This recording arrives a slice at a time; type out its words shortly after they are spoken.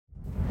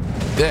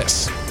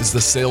This is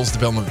the Sales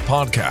Development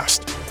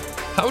Podcast.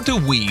 How do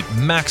we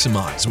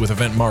maximize with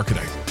event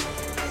marketing?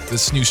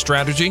 This new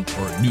strategy,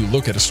 or a new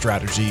look at a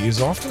strategy,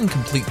 is often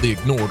completely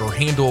ignored or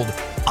handled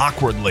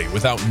awkwardly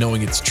without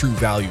knowing its true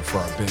value for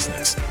our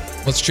business.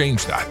 Let's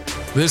change that.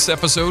 This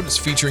episode is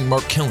featuring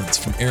Mark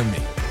Kilens from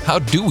Airmeet. How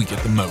do we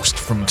get the most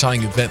from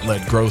tying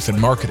event-led growth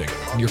and marketing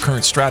in your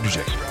current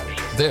strategy?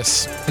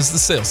 This is the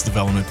Sales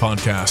Development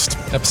Podcast,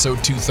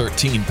 episode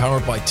 213,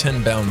 powered by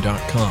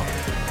 10bound.com.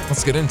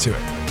 Let's get into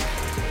it.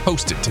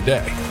 Hosted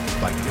today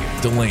by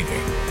David Delaney.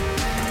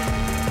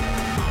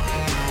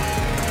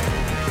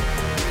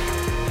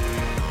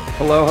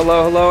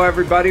 Hello,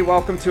 everybody.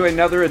 Welcome to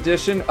another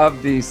edition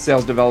of the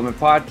Sales Development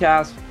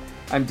Podcast.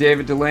 I'm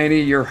David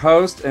Delaney, your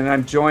host, and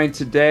I'm joined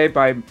today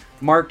by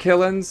Mark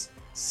Kilens,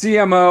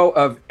 CMO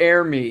of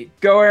Airmeet.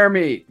 Go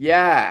Airmeet.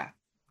 Yeah.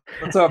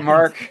 What's up,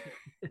 Mark?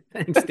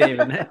 Thanks,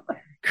 David.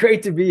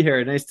 Great to be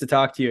here. Nice to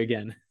talk to you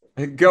again.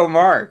 Go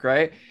Mark,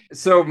 right?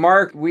 So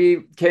Mark,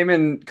 we came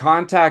in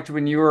contact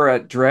when you were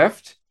at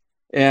Drift,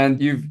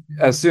 and you've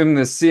assumed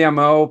the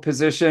CMO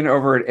position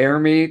over at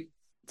Airmeet.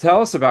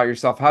 Tell us about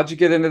yourself. How'd you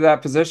get into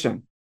that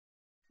position?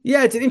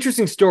 Yeah, it's an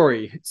interesting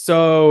story.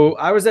 So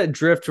I was at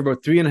Drift for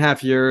about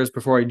 3.5 years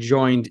before I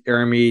joined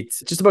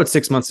Airmeet, just about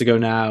 6 months ago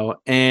now.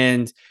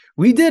 And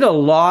we did a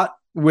lot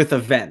with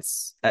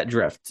events at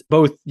Drift,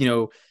 both,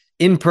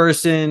 in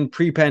person,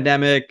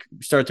 pre-pandemic,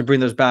 started to bring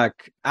those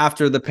back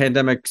after the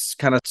pandemics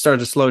kind of started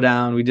to slow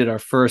down. We did our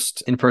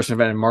first in-person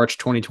event in March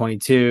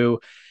 2022.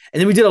 And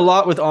then we did a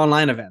lot with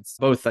online events,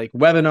 both like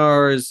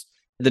webinars,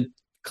 the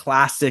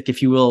classic,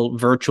 if you will,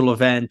 virtual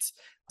event,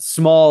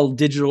 small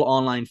digital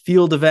online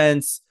field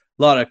events,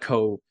 a lot of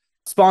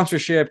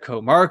co-sponsorship,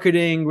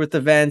 co-marketing with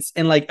events.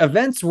 And like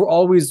events were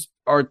always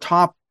our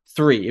top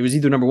three. It was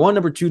either number one,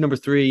 number two, number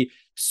three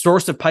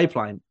source of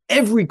pipeline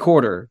every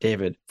quarter,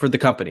 David, for the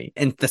company.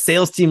 And the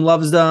sales team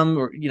loves them,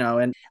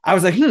 and I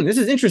was like, this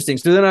is interesting.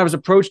 So then I was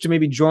approached to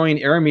maybe join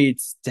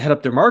Airmeet to head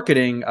up their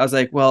marketing. I was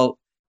like, well,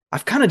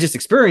 I've kind of just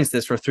experienced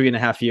this for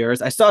 3.5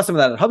 years. I saw some of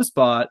that at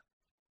HubSpot.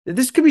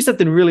 This could be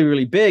something really,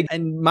 really big.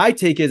 And my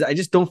take is I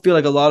just don't feel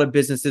like a lot of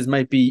businesses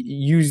might be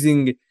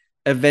using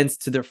events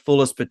to their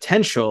fullest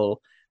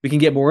potential. We can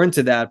get more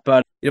into that,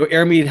 but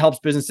Airmeet helps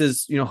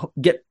businesses,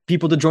 get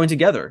people to join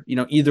together,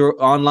 either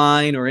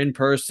online or in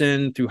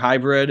person through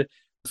hybrid.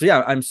 So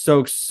yeah, I'm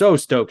so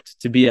stoked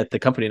to be at the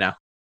company now.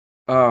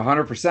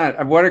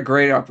 100%. What a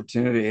great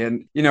opportunity.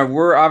 And,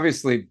 we're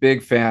obviously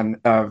big fan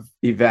of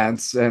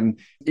events, and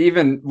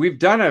even we've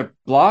done a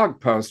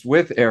blog post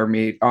with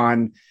Airmeet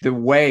on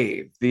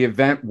the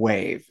event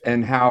wave,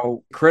 and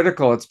how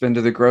critical it's been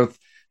to the growth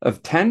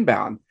of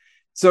 10bound.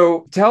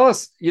 So tell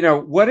us,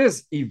 what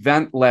is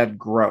event-led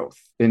growth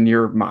in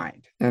your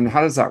mind, and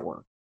how does that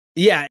work?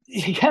 Yeah,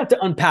 you have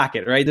to unpack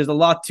it, right? There's a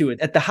lot to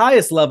it. At the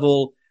highest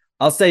level,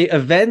 I'll say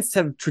events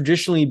have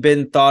traditionally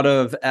been thought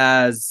of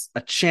as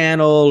a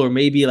channel, or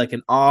maybe like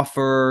an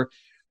offer,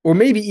 or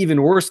maybe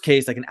even worst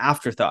case, like an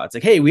afterthought. It's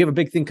like, hey, we have a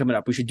big thing coming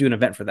up. We should do an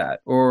event for that.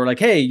 Or like,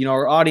 hey,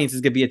 our audience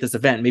is going to be at this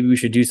event. Maybe we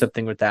should do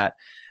something with that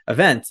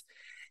event.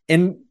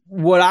 And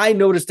what I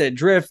noticed at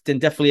Drift, and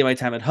definitely at my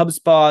time at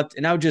HubSpot,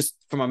 and now just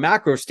from a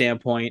macro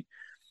standpoint,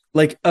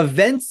 like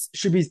events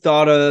should be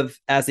thought of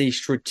as a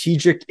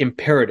strategic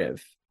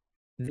imperative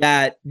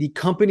that the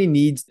company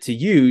needs to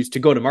use to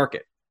go to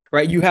market,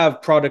 right? You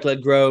have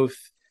product-led growth.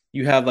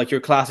 You have like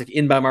your classic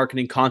inbound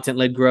marketing,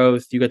 content-led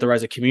growth. You got the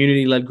rise of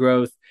community-led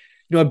growth.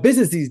 A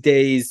business these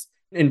days,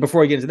 and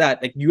before I get into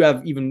that, like you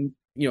have even,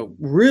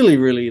 really,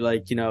 really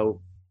like,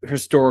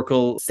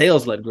 historical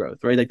sales-led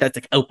growth, right? Like that's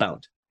like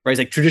outbound. Right? It's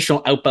like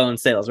traditional outbound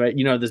sales, right?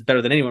 You know this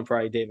better than anyone,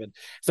 probably, David.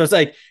 So it's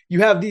like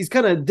you have these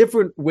kind of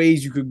different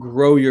ways you could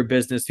grow your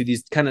business through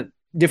these kind of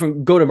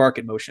different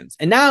go-to-market motions.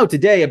 And now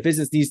today, a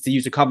business needs to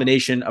use a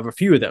combination of a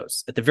few of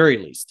those at the very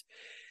least.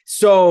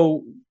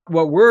 So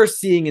what we're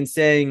seeing and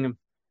saying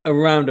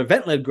around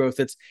event-led growth,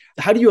 it's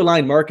how do you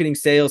align marketing,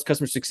 sales,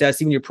 customer success,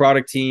 even your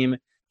product team,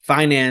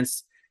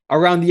 finance,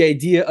 around the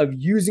idea of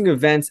using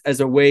events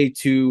as a way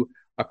to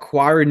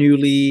acquire new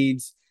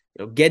leads,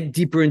 get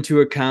deeper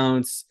into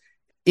accounts,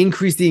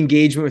 increase the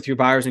engagement with your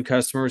buyers and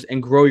customers,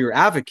 and grow your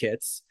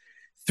advocates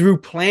through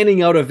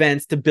planning out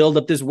events to build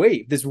up this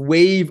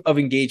wave of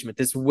engagement,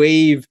 this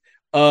wave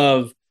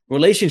of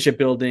relationship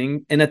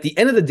building. And at the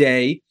end of the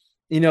day,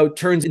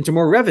 turns into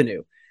more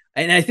revenue.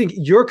 And I think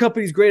your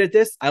company's great at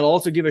this. I'll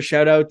also give a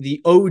shout out.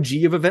 The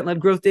OG of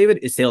event-led growth, David,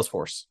 is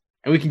Salesforce.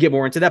 And we can get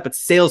more into that, but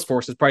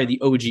Salesforce is probably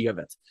the OG of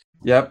it.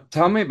 Yep.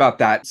 Tell me about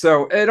that.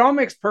 So it all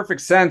makes perfect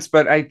sense,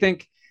 but I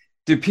think,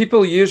 do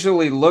people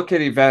usually look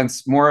at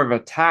events more of a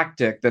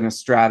tactic than a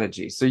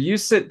strategy? So you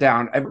sit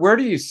down, where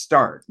do you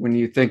start when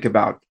you think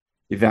about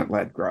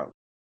event-led growth?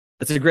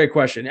 That's a great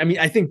question. I mean,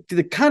 I think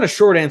the kind of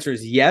short answer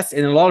is yes.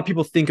 And a lot of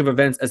people think of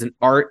events as an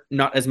art,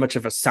 not as much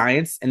of a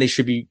science, and they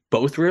should be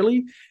both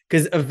really.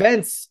 Because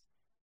events,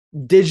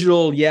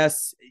 digital,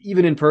 yes,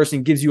 even in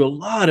person, gives you a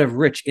lot of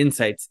rich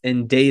insights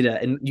and data,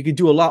 and you can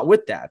do a lot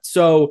with that.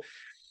 So,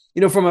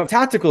 from a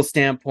tactical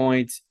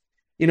standpoint,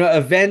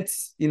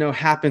 events,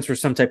 happens for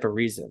some type of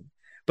reason.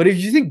 But if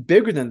you think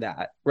bigger than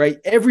that, right?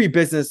 Every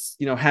business,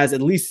 has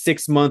at least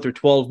 6 month or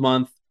 12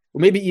 month,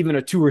 or maybe even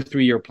a 2 or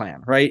 3 year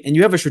plan, right? And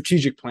you have a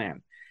strategic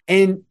plan.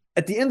 And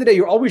at the end of the day,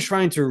 you're always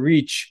trying to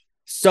reach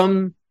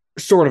some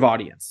sort of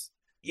audience.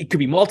 It could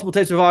be multiple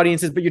types of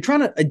audiences, but you're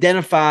trying to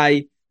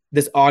identify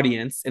this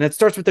audience, and it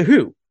starts with the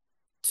who.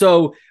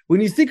 So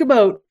when you think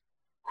about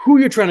who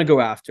you're trying to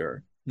go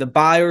after, the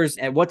buyers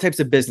and what types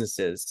of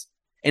businesses,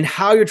 and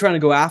how you're trying to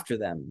go after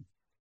them,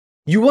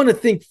 you want to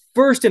think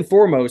first and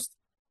foremost,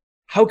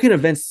 how can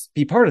events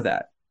be part of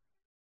that?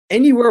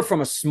 Anywhere from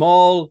a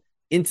small,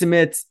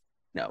 intimate,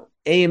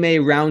 AMA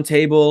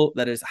roundtable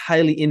that is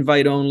highly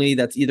invite only,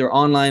 that's either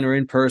online or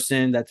in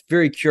person, that's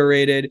very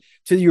curated,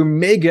 to your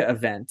mega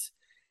event.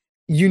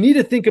 You need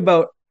to think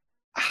about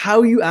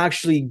how you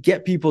actually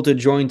get people to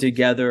join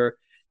together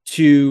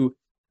to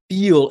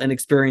feel and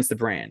experience the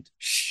brand,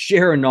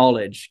 share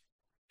knowledge,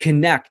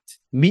 connect,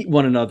 meet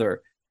one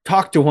another,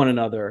 talk to one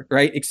another,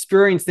 right?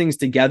 Experience things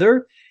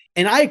together.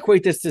 And I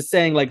equate this to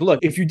saying, like, look,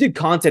 if you did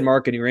content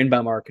marketing or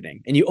inbound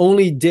marketing and you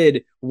only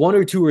did 1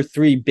 or 2 or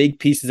 3 big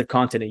pieces of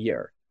content a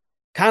year,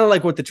 kind of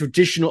like what the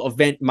traditional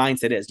event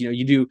mindset is.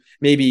 You do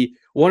maybe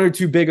 1 or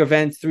 2 big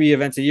events, 3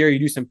 events a year. You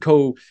do some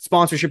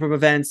co-sponsorship of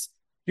events.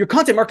 Your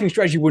content marketing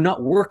strategy would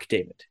not work,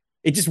 David.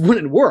 It just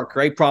wouldn't work,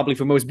 right? Probably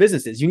for most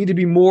businesses. You need to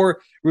be more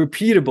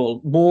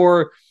repeatable,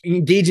 more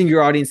engaging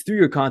your audience through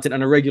your content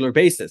on a regular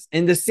basis.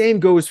 And the same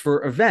goes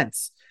for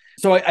events.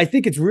 So I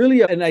think it's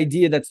really an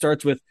idea that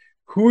starts with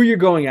who are you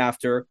going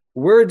after?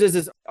 Where does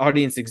this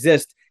audience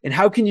exist? And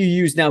how can you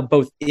use now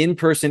both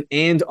in-person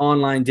and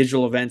online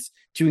digital events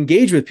to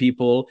engage with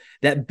people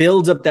that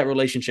builds up that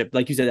relationship?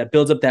 Like you said, that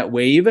builds up that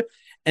wave.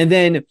 And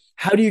then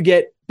how do you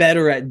get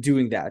better at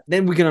doing that?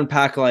 Then we can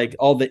unpack like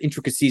all the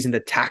intricacies and the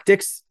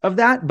tactics of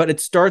that. But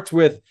it starts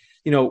with,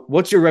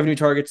 what's your revenue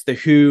targets, the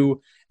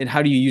who, and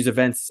how do you use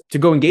events to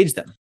go engage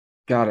them?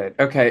 Got it.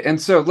 Okay.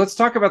 And so let's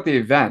talk about the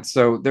events.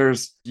 So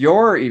there's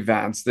your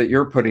events that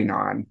you're putting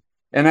on.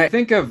 And I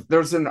think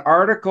there's an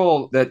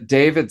article that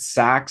David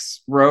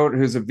Sachs wrote,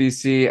 who's a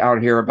VC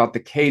out here, about the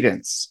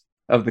cadence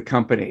of the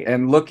company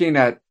and looking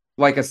at,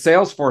 like, a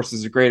Salesforce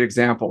is a great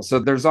example. So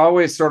there's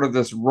always sort of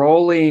this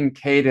rolling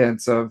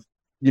cadence of,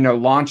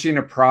 launching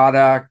a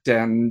product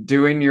and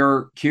doing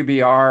your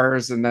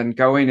QBRs and then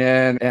going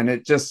in, and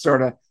it just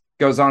sort of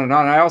goes on and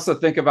on. I also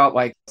think about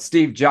like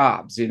Steve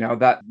Jobs,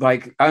 that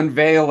like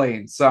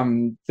unveiling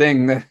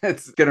something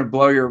that's going to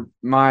blow your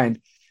mind,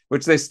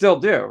 which they still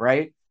do,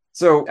 right?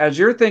 So as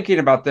you're thinking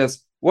about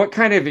this, what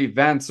kind of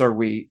events are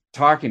we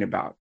talking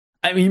about?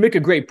 I mean, you make a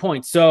great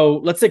point. So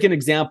let's take an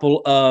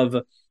example of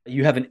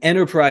you have an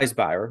enterprise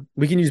buyer.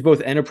 We can use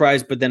both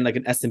enterprise, but then like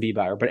an SMB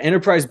buyer, but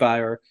enterprise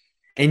buyer.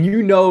 And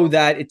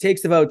that it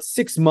takes about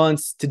 6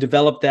 months to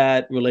develop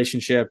that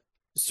relationship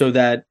so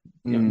that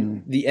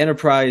the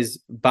enterprise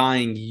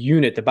buying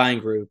unit, the buying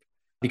group,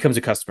 becomes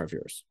a customer of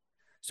yours.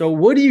 So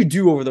what do you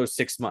do over those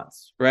 6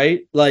 months,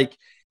 right? Like,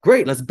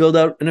 great, let's build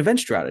out an event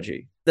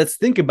strategy. Let's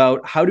think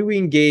about how do we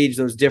engage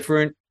those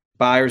different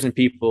buyers and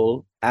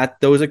people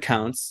at those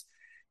accounts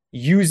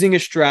using a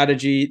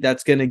strategy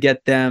that's going to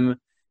get them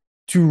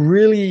to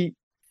really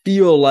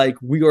feel like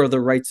we are the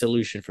right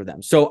solution for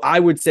them. So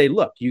I would say,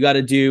 look, you got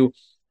to do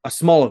a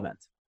small event.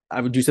 I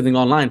would do something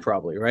online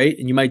probably, right?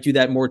 And you might do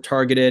that more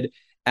targeted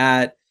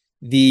at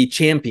the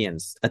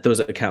champions at those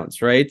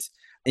accounts, right?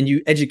 And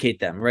you educate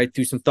them, right?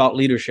 Through some thought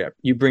leadership.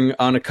 You bring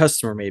on a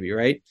customer maybe,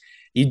 right?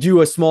 You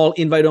do a small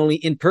invite-only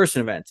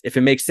in-person event, if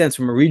it makes sense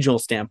from a regional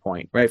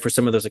standpoint, right, for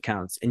some of those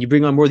accounts. And you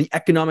bring on more the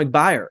economic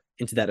buyer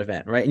into that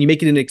event, right? And you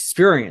make it an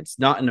experience,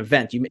 not an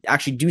event. You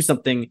actually do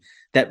something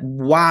that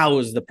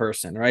wows the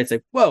person, right? It's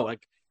like, whoa,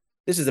 like,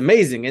 this is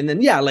amazing. And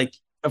then,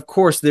 of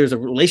course, there's a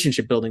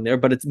relationship building there,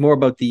 but it's more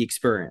about the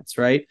experience,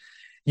 right?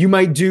 You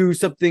might do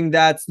something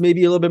that's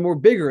maybe a little bit more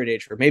bigger in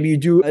nature. Maybe you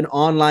do an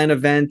online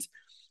event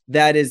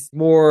that is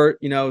more,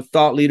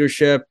 thought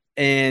leadership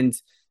and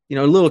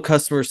a little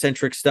customer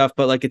centric stuff,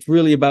 but like, it's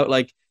really about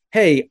like,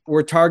 hey,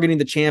 we're targeting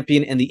the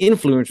champion and the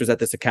influencers at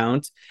this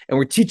account, and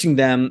we're teaching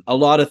them a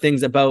lot of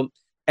things about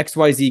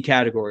XYZ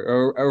category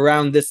or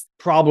around this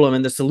problem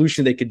and the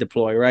solution they could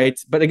deploy, right?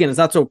 But again, it's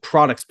not so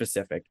product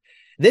specific.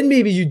 Then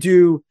maybe you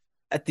do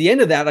at the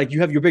end of that, like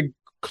you have your big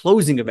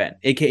closing event,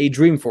 aka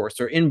Dreamforce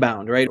or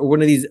Inbound, right? Or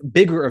one of these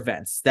bigger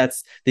events,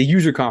 that's the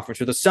user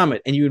conference or the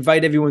summit, and you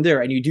invite everyone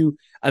there and you do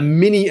a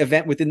mini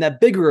event within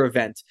that bigger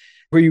event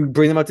where you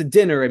bring them out to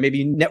dinner and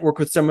maybe network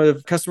with some of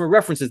the customer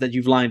references that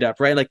you've lined up,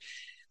 right? Like,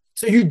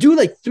 so you do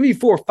like 3,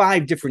 4,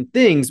 5 different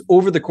things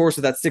over the course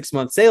of that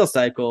 6-month sales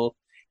cycle.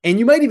 And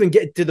you might even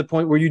get to the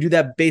point where you do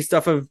that based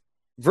off of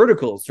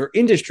verticals or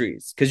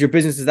industries because your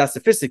business is that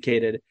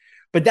sophisticated.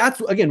 But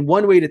that's, again,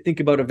 one way to think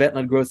about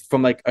event-led growth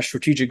from like a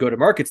strategic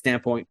go-to-market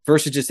standpoint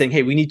versus just saying,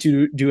 hey, we need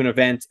to do an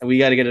event and we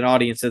got to get an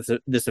audience at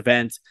this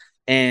event.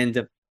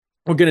 And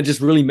we're going to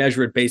just really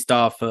measure it based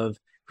off of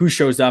who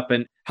shows up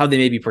and how they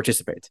maybe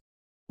participate.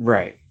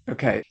 Right.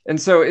 Okay.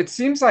 And so it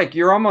seems like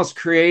you're almost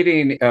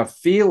creating a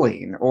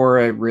feeling or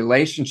a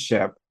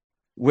relationship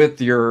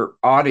with your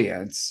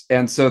audience.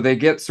 And so they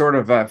get sort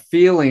of a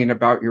feeling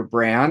about your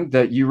brand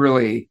that you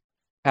really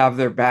have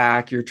their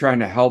back. You're trying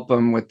to help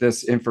them with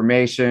this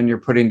information. You're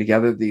putting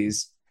together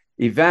these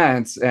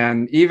events.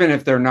 And even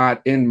if they're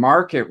not in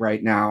market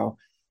right now,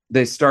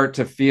 they start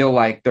to feel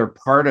like they're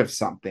part of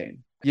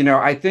something.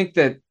 I think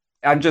that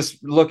I'm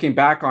just looking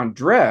back on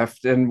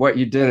Drift and what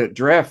you did at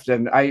Drift.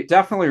 And I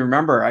definitely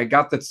remember I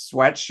got the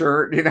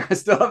sweatshirt, I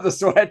still have the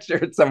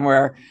sweatshirt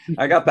somewhere.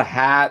 I got the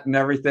hat and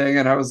everything.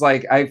 And I was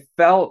like, I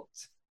felt,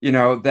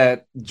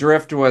 that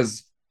Drift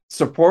was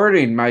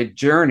supporting my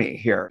journey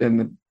here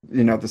in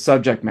the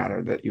subject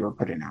matter that you were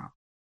putting out.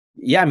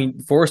 Yeah. I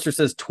mean, Forrester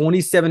says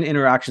 27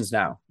 interactions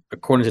now,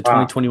 according to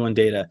 2021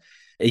 data.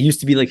 It used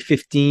to be like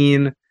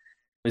 15.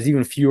 There's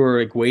even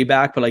fewer like way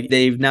back, but like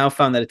they've now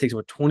found that it takes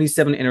about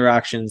 27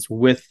 interactions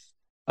with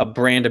a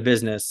brand of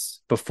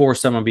business before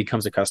someone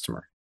becomes a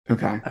customer.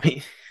 Okay. I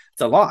mean,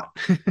 it's a lot.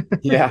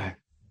 Yeah.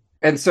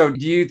 And so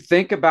do you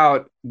think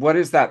about what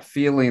is that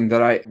feeling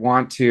that I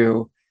want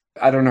to,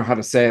 I don't know how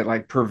to say it,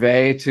 like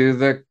purvey to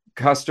the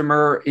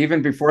customer,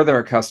 even before they're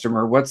a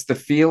customer? What's the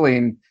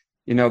feeling,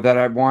 that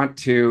I want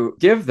to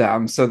give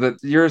them so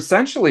that you're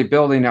essentially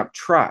building up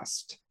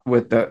trust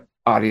with the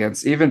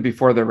audience even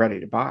before they're ready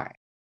to buy?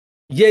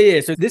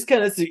 Yeah. So this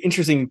is an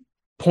interesting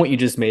point you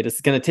just made. It's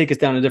going to take us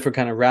down a different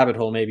kind of rabbit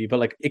hole maybe, but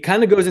like it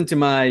kind of goes into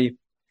my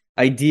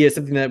idea,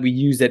 something that we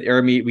use at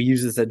Airmeet, we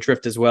use this at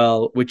Drift as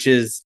well, which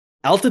is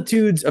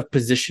altitudes of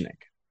positioning,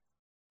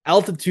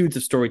 altitudes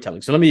of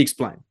storytelling. So let me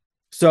explain.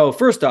 So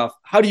first off,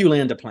 how do you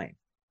land a plane?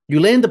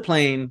 You land a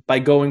plane by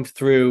going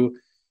through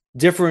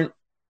different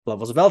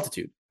levels of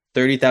altitude,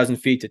 30,000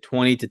 feet to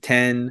 20 to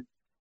 10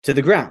 to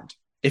the ground.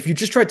 If you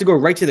just tried to go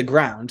right to the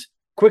ground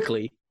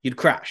quickly, you'd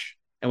crash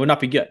and would not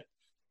be good.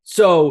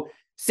 So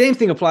same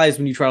thing applies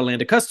when you try to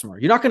land a customer.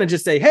 You're not going to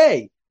just say,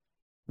 hey,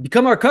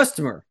 become our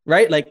customer,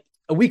 right? Like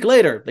a week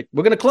later, like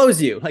we're going to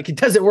close you. Like it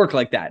doesn't work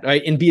like that,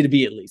 right? In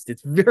B2B at least,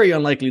 it's very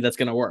unlikely that's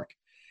going to work.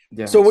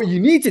 Yes. So what you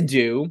need to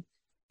do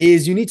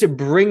is you need to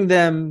bring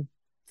them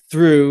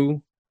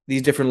through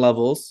these different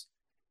levels.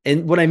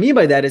 And what I mean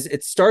by that is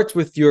it starts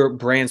with your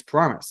brand's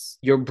promise,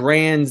 your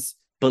brand's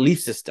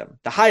belief system,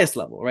 the highest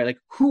level, right? Like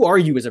who are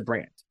you as a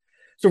brand?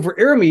 So for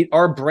Airmeet,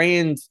 our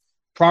brand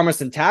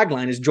promise and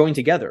tagline is join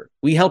together.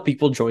 We help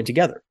people join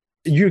together.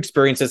 You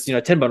experience this,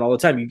 at 10 all the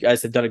time. You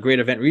guys have done a great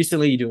event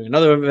recently. You're doing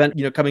another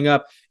event, coming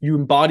up. You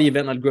embody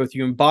event-led growth.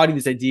 You embody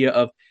this idea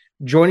of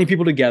joining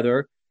people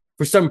together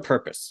for some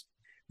purpose.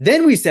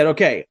 Then we said,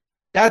 okay,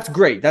 that's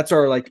great. That's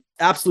our like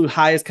absolute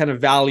highest kind of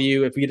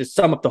value. If we get to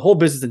sum up the whole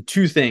business in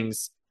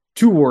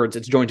two words,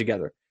 it's join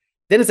together.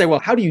 Then it's like, well,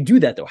 how do you do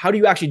that though? How do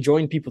you actually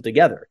join people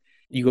together?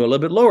 You go a little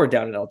bit lower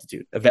down in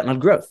altitude, event-led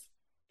growth.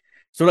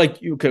 So like,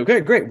 okay,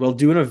 great. We'll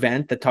do an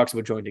event that talks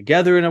about joining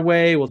together in a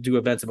way. We'll do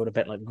events about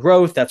event-led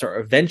growth. That's our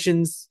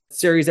Inventions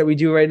series that we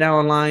do right now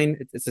online.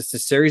 It's just a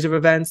series of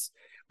events,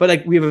 but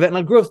like we have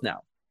event-led growth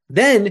now.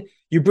 Then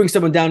you bring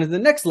someone down to the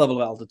next level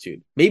of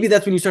altitude. Maybe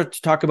that's when you start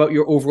to talk about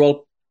your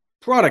overall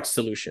product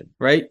solution,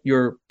 right?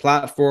 Your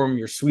platform,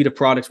 your suite of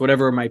products,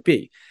 whatever it might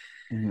be.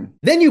 Mm-hmm.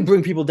 Then you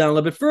bring people down a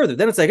little bit further.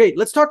 Then it's like, hey,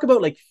 let's talk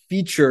about like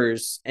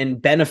features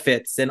and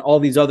benefits and all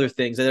these other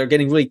things that are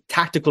getting really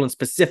tactical and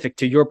specific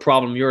to your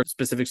problem, your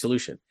specific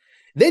solution.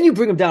 Then you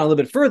bring them down a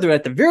little bit further.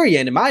 At the very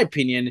end, in my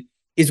opinion,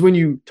 is when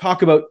you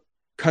talk about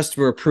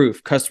customer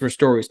proof, customer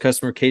stories,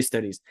 customer case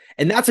studies.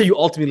 And that's how you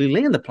ultimately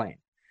land the plane,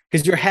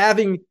 because you're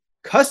having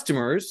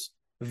customers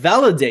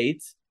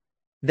validate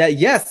that,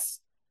 yes,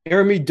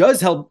 Airmeet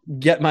does help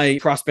get my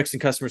prospects and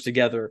customers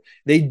together.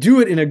 They do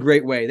it in a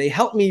great way. They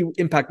help me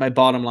impact my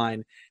bottom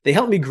line. They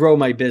help me grow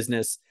my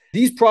business.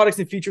 These products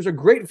and features are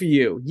great for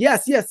you.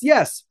 Yes.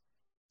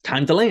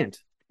 Time to land,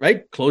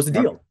 right? Close the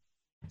deal.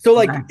 So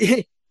like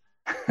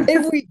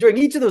during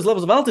each of those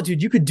levels of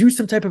altitude, you could do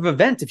some type of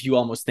event if you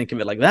almost think of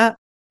it like that.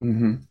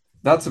 Mm-hmm.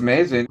 That's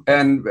amazing.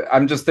 And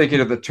I'm just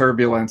thinking of the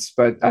turbulence,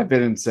 but I've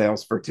been in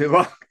sales for too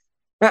long.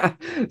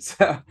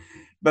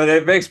 But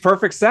it makes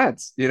perfect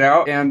sense,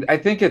 and I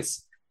think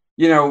it's,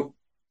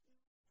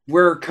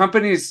 where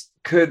companies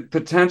could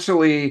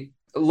potentially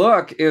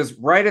look is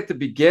right at the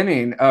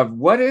beginning of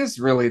what is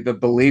really the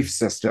belief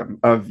system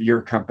of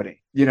your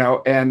company,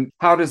 and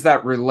how does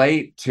that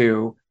relate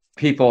to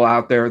people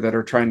out there that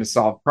are trying to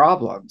solve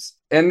problems?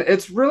 And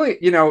it's really,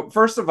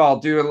 first of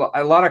all, do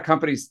a lot of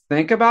companies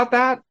think about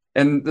that?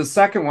 And the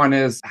second one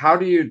is, how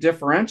do you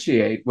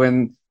differentiate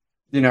when,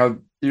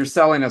 you're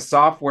selling a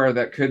software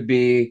that could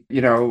be,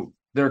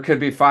 there could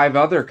be 5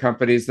 other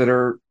companies that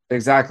are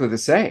exactly the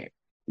same,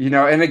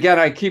 and again,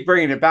 I keep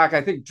bringing it back.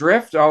 I think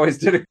Drift always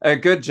did a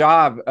good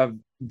job of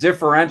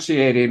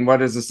differentiating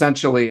what is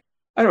essentially,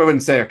 I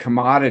wouldn't say a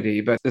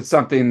commodity, but it's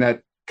something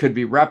that could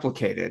be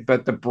replicated.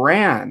 But the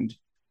brand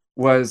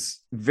was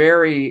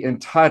very in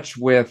touch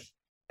with,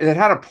 it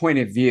had a point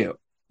of view.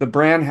 The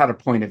brand had a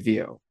point of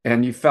view,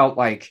 and you felt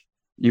like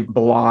you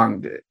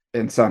belonged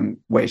in some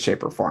way,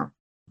 shape, or form.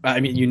 I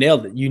mean, you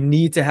nailed it. You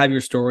need to have your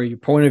story, your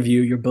point of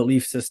view, your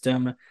belief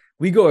system.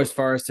 We go as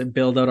far as to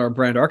build out our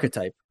brand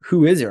archetype.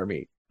 Who is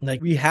Airmeet?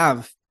 Like we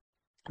have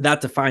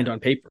that defined on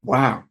paper.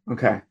 Wow.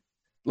 Okay.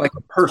 Like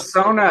a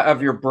persona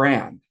of your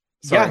brand.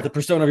 Sorry. Yeah, the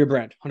persona of your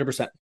brand,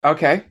 100%.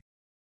 Okay.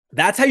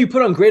 That's how you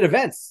put on great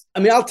events. I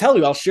mean, I'll tell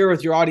you, I'll share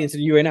with your audience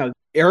and you right now.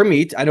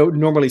 Airmeet, I don't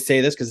normally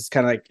say this because it's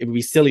kind of like, it would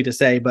be silly to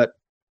say, but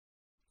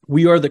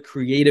we are the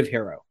creative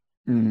hero.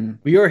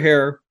 We are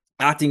here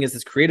acting as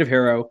this creative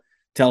hero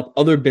to help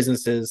other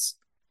businesses,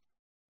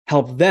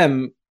 help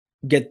them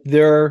get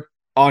their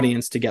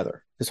audience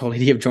together. This whole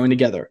idea of join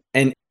together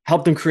and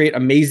help them create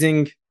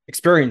amazing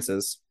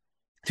experiences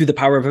through the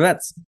power of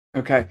events.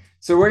 Okay.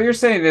 So what you're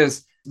saying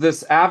is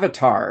this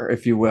avatar,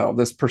 if you will,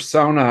 this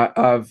persona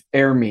of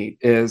Airmeet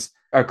is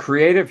a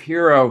creative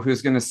hero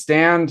who's going to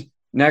stand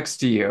next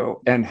to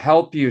you and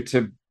help you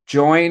to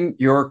join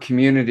your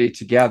community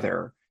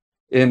together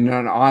in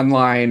an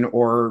online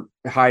or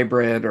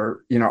hybrid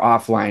or,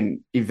 offline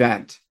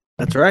event.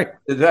 That's right.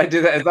 Did I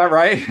do that? Is that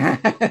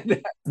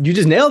right? You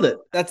just nailed it.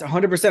 That's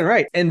 100%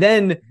 right. And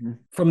then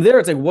from there,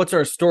 it's like, what's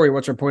our story?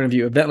 What's our point of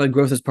view? Event-led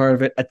growth is part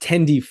of it.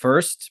 Attendee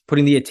first,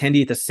 putting the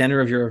attendee at the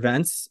center of your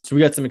events. So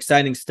we got some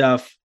exciting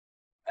stuff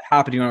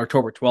happening on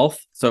October 12th.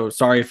 So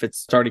sorry if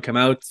it's already come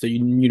out. So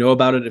you know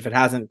about it. If it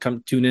hasn't,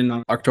 come tune in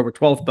on October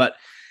 12th. But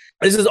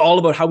this is all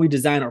about how we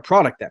design our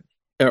product then,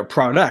 our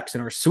products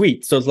and our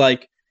suite. So it's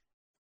like,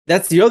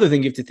 that's the other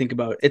thing you have to think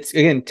about. It's,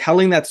 again,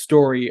 telling that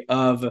story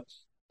of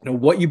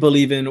what you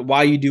believe in,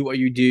 why you do what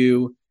you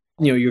do,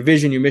 your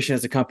vision, your mission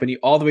as a company,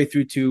 all the way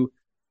through to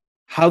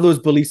how those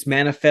beliefs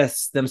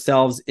manifest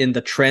themselves in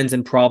the trends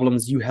and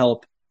problems you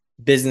help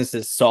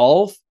businesses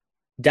solve,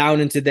 down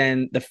into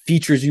then the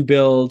features you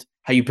build,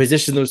 how you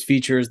position those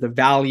features, the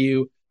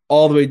value,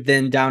 all the way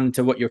then down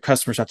into what your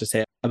customers have to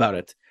say about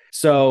it.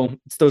 So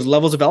it's those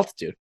levels of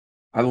altitude.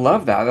 I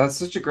love that. That's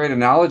such a great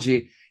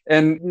analogy.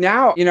 And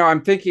now,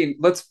 I'm thinking,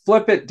 let's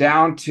flip it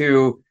down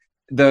to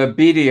the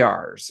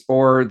BDRs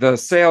or the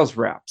sales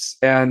reps,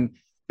 and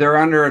they're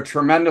under a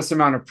tremendous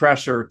amount of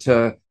pressure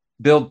to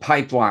build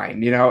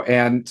pipeline,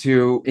 and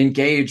to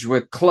engage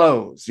with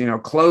close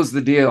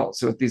the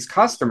deals with these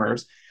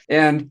customers.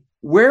 And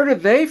where do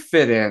they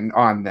fit in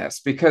on this?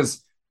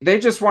 Because they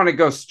just want to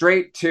go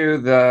straight to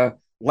the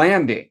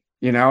landing,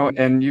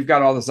 and you've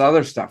got all this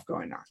other stuff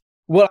going on.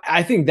 Well,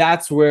 I think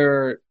that's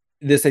where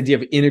this idea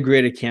of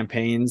integrated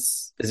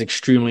campaigns is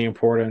extremely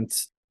important.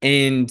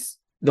 And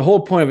the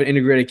whole point of an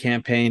integrated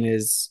campaign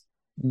is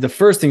the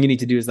first thing you need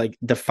to do is like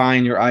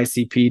define your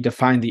ICP,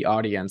 define the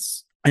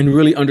audience, and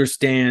really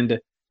understand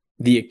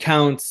the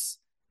accounts,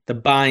 the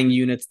buying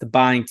units, the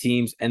buying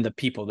teams, and the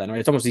people then, right?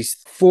 It's almost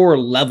these 4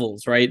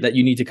 levels, right, that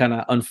you need to kind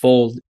of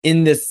unfold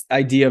in this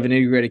idea of an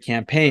integrated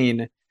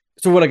campaign.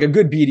 So what like a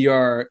good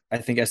BDR, I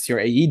think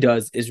SDR AE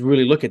does is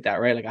really look at that,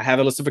 right? Like I have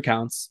a list of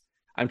accounts.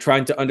 I'm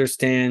trying to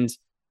understand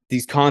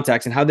these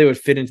contacts and how they would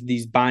fit into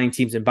these buying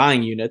teams and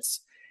buying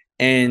units.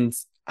 And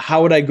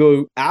how would I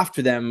go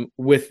after them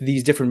with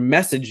these different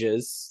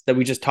messages that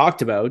we just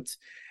talked about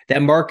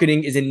that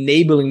marketing is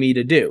enabling me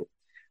to do?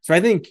 So I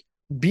think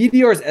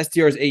BDRs,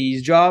 SDRs,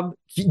 AE's job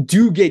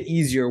do get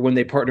easier when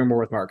they partner more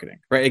with marketing,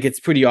 right? It gets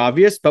pretty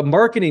obvious, but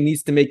marketing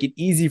needs to make it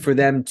easy for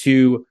them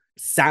to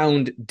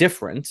sound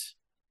different,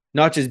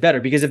 not just better.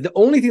 Because if the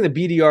only thing the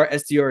BDR,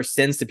 SDR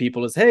sends to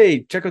people is,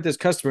 hey, check out this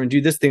customer and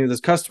do this thing with this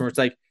customer, it's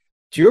like,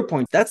 to your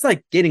point, that's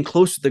like getting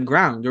close to the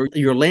ground, or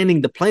you're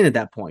landing the plane at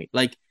that point.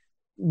 Like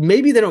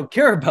maybe they don't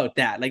care about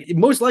that. Like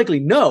most likely,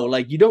 no,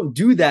 like you don't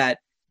do that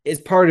as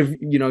part of,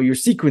 your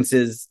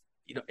sequences,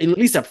 at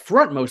least up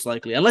front, most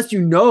likely, unless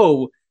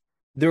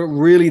they're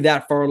really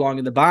that far along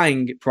in the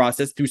buying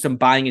process through some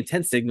buying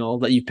intent signal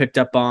that you picked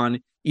up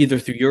on either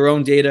through your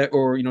own data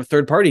or,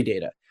 third-party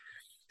data.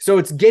 So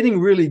it's getting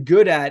really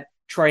good at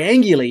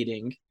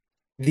triangulating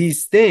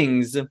these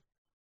things.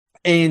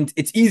 And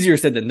it's easier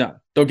said than done.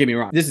 Don't get me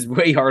wrong. This is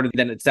way harder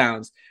than it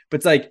sounds. But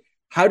it's like,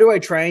 how do I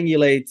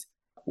triangulate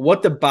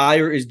what the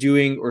buyer is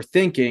doing or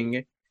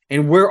thinking?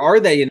 And where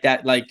are they in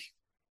that, like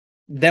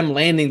them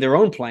landing their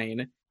own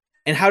plane?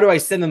 And how do I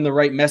send them the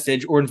right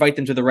message or invite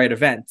them to the right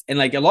event? And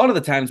like a lot of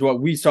the times what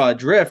we saw at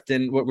Drift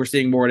and what we're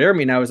seeing more at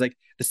Airmeet now is like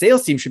the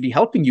sales team should be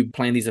helping you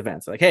plan these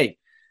events. Like, hey,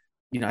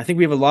 I think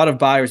we have a lot of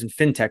buyers in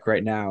fintech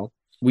right now.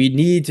 We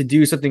need to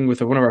do something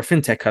with one of our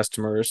fintech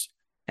customers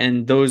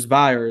and those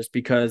buyers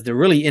because they're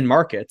really in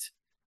market,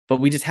 but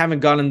we just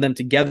haven't gotten them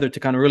together to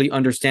kind of really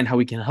understand how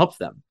we can help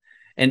them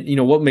and,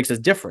 what makes us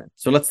different.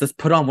 So let's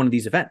put on one of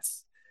these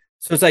events.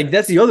 So it's like,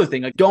 that's the other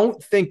thing. Like,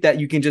 don't think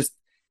that you can just,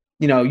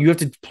 you have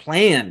to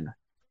plan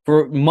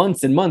for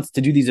months and months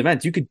to do these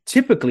events. You could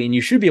typically, and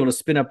you should be able to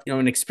spin up,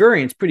 an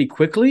experience pretty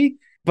quickly.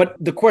 But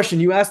the question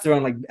you asked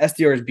around like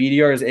SDRs,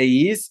 BDRs,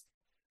 AEs,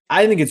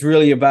 I think it's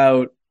really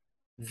about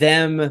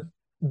them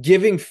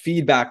giving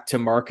feedback to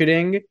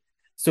marketing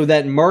so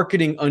that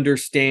marketing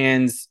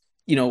understands,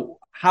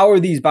 how are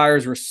these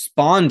buyers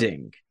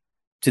responding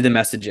to the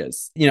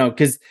messages?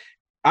 Because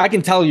I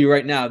can tell you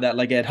right now that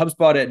like at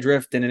HubSpot, at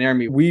Drift, and in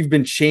Airmeet, we've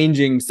been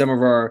changing some of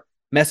our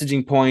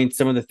messaging points,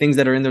 some of the things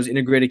that are in those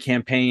integrated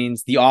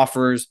campaigns, the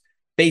offers,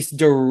 based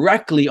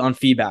directly on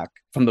feedback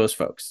from those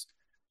folks.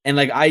 And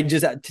like I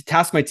just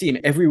task my team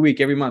every week,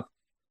 every month,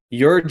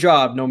 Your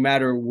job, no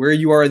matter where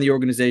you are in the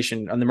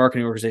organization, on the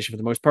marketing organization for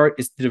the most part,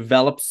 is to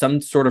develop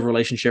some sort of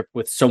relationship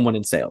with someone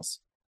in sales.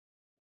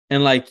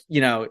 And like,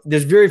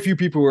 there's very few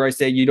people where I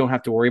say you don't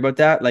have to worry about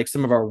that. Like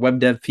some of our web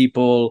dev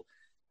people,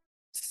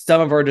 some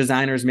of our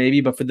designers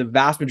maybe, but for the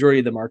vast majority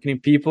of the marketing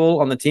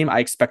people on the team, I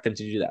expect them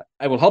to do that.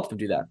 I will help them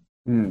do that.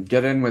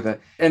 Get in with it.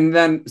 And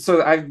then,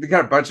 so I've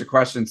got a bunch of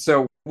questions.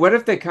 So what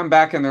if they come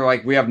back and they're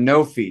like, we have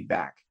no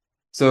feedback?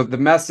 So the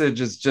message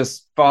is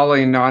just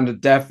falling onto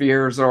deaf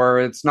ears or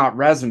it's not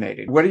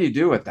resonating. What do you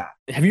do with that?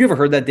 Have you ever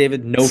heard that,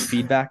 David? No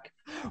feedback?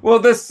 Well,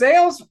 the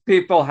sales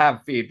people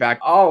have feedback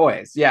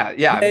always. Yeah,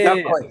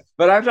 definitely. Yeah.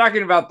 But I'm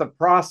talking about the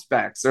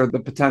prospects or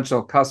the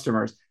potential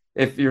customers.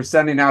 If you're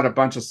sending out a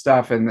bunch of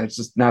stuff and it's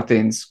just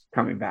nothing's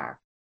coming back.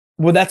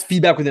 Well, that's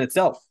feedback within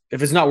itself.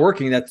 If it's not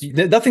working,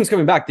 nothing's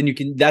coming back, then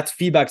that's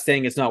feedback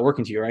saying it's not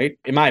working to you, right?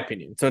 In my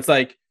opinion. So it's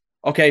like,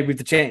 okay, we have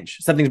to change.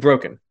 Something's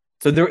broken.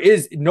 So there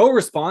is no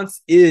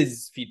response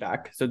is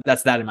feedback. So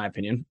that's that in my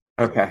opinion.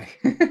 Okay.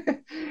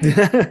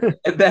 And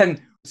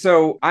then,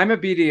 so I'm a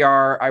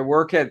BDR. I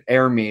work at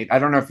Airmeet. I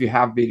don't know if you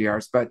have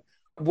BDRs, but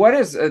what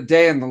is a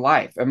day in the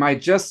life? Am I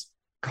just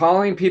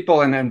calling people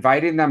and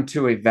inviting them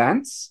to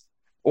events?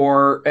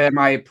 Or am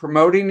I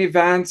promoting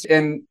events?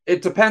 And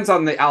it depends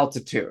on the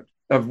altitude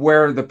of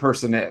where the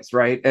person is,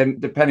 right? And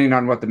depending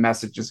on what the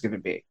message is going to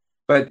be.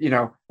 But,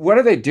 what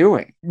are they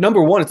doing?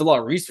 Number one, it's a lot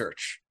of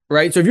research.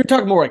 Right. So if you're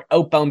talking more like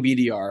outbound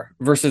BDR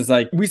versus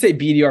like we say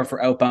BDR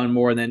for outbound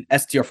more than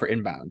SDR for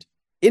inbound.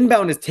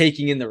 Inbound is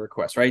taking in the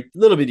request, right? A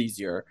little bit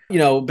easier,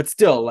 but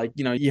still like,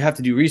 you have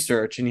to do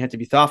research and you have to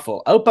be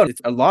thoughtful. Outbound, it's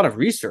a lot of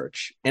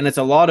research and it's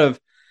a lot of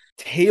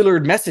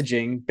tailored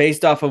messaging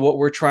based off of what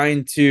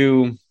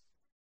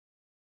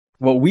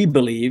we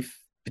believe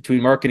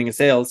between marketing and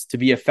sales to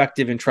be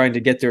effective in trying to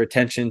get their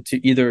attention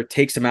to either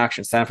take some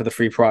action, sign up for the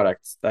free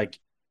products, like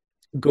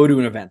go to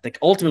an event. Like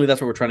ultimately that's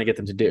what we're trying to get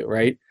them to do,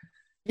 right?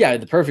 Yeah,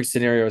 the perfect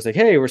scenario is like,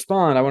 hey,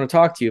 respond, I want to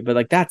talk to you. But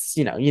like that's,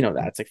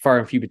 that's like far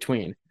and few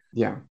between.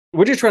 Yeah.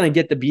 We're just trying to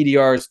get the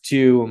BDRs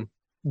to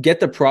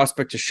get the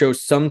prospect to show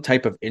some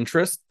type of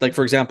interest. Like,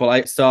 for example,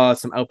 I saw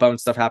some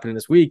outbound stuff happening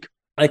this week.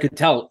 I could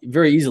tell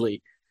very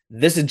easily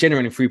this is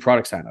generating free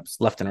product signups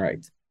left and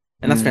right.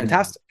 And that's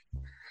fantastic.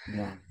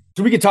 Yeah.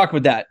 So we can talk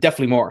about that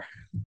definitely more.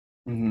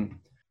 Mm-hmm.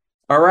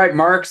 All right,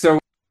 Mark. So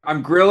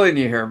I'm grilling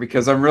you here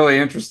because I'm really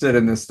interested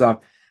in this stuff.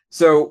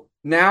 So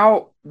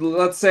now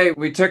let's say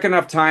we took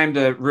enough time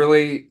to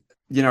really,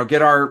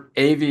 get our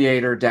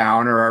aviator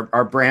down or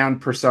our brand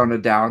persona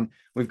down.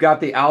 We've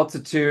got the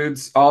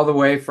altitudes all the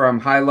way from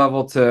high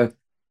level to,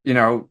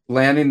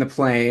 landing the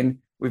plane.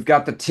 We've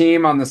got the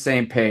team on the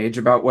same page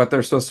about what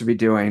they're supposed to be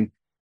doing.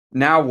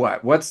 Now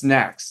what? What's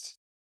next?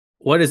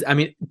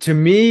 To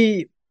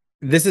me,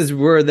 this is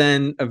where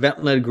then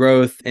event-led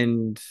growth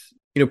and,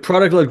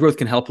 product-led growth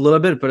can help a little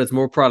bit, but it's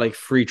more probably like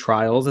free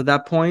trials at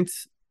that point,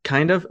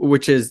 kind of,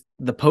 which is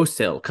the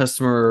post-sale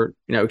customer,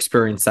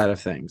 experience side of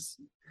things.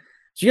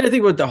 So you got to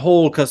think about the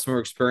whole customer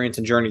experience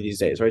and journey these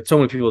days, right? So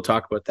many people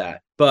talk about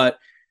that. But,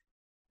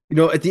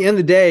 at the end of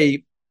the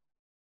day,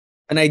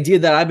 an idea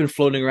that I've been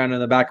floating around in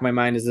the back of my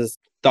mind is this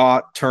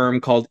thought term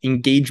called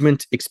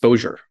engagement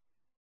exposure.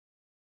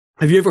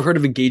 Have you ever heard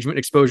of engagement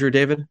exposure,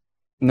 David?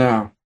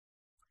 No.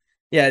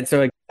 Yeah.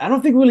 So I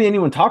don't think really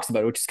anyone talks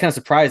about it, which is kind of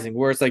surprising,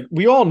 where it's like,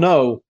 we all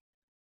know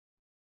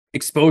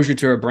exposure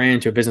to a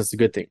brand, to a business is a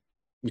good thing.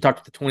 We talked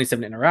about the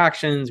 27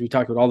 interactions. We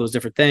talked about all those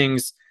different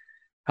things,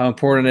 how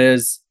important it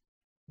is.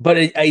 But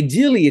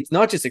ideally, it's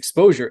not just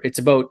exposure. It's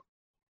about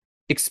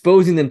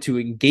exposing them to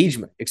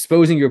engagement,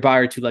 exposing your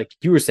buyer to, like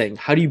you were saying,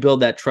 how do you build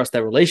that trust,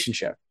 that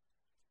relationship?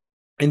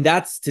 And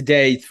that's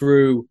today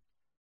through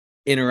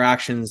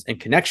interactions and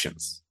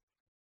connections.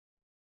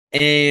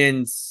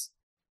 And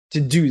to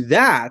do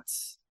that,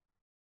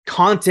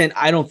 content,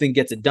 I don't think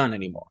gets it done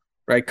anymore,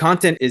 right?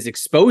 Content is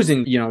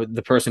exposing,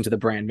 the person to the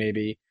brand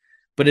maybe,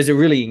 but is it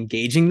really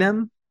engaging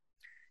them?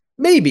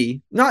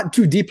 Maybe, not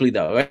too deeply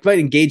though. I might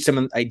engage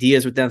some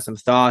ideas with them, some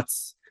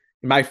thoughts.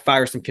 You might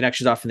fire some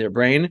connections off in their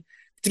brain.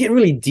 To get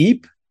really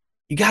deep,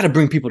 you got to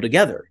bring people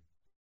together.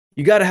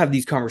 You got to have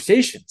these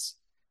conversations.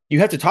 You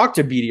have to talk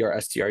to BDR,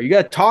 SDR. You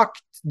got to talk,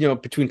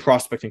 between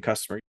prospect and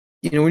customer.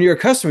 When you're a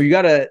customer, you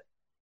got to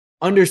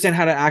understand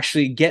how to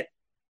actually get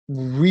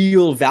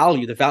real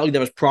value, the value that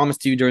was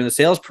promised to you during the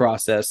sales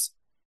process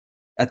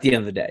at the end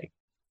of the day.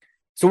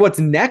 So what's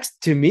next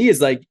to me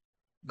is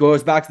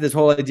goes back to this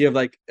whole idea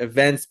of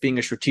events being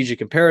a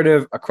strategic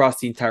imperative across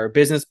the entire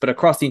business, but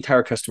across the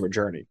entire customer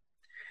journey.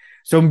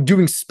 So I'm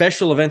doing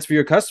special events for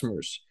your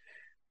customers,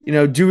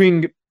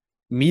 doing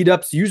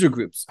meetups, user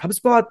groups.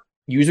 HubSpot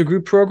user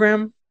group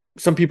program.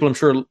 Some people I'm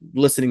sure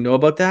listening know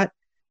about that.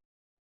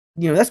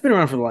 That's been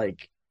around for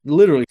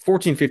literally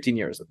 14, 15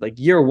 years,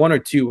 year 1 or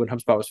 2 when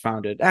HubSpot was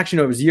founded. Actually,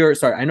 no, it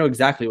was I know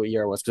exactly what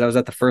year it was because I was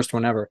at the first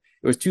one ever.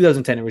 It was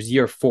 2010. It was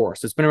year 4.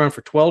 So it's been around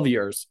for 12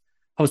 years.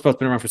 HubSpot's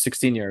been around for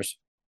 16 years.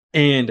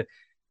 And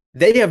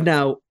they have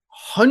now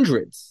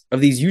hundreds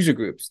of these user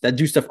groups that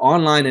do stuff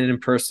online and in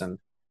person,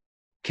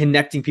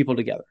 connecting people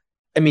together.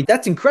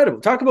 That's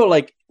incredible. Talk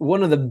about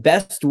one of the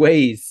best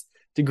ways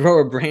to grow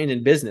a brand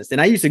and business. And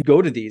I used to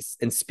go to these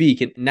and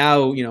speak. And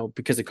now,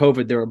 because of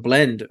COVID, they're a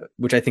blend,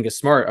 which I think is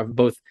smart, of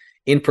both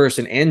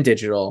in-person and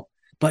digital.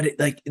 But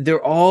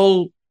they're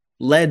all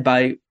led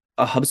by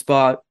a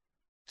HubSpot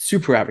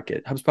super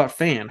advocate, HubSpot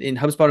fan. And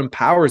HubSpot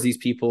empowers these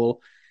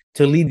people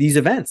to lead these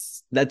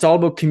events. That's all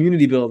about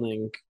community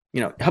building,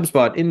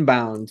 HubSpot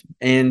inbound.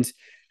 And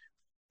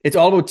it's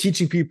all about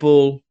teaching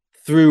people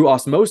through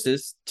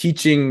osmosis,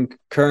 teaching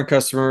current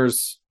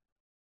customers,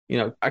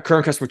 a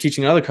current customer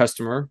teaching another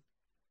customer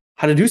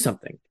how to do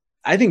something.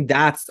 I think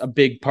that's a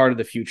big part of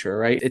the future,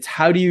 right? It's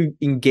how do you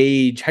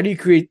engage? How do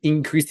you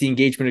increase the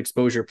engagement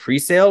exposure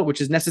pre-sale,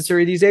 which is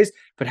necessary these days?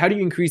 But how do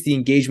you increase the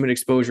engagement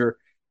exposure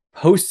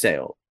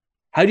post-sale?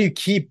 How do you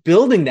keep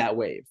building that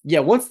wave? Yeah,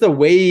 once the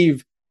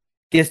wave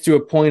gets to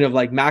a point of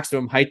like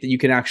maximum height that you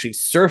can actually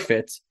surf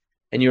it,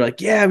 and you're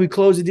like, yeah, we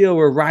closed the deal,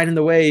 we're riding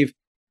the wave,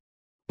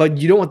 but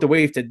you don't want the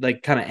wave to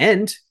like kind of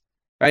end,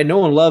 right? No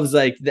one loves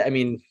I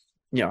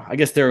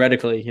guess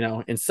theoretically,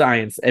 in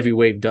science, every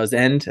wave does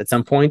end at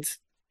some point.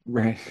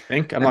 Right. I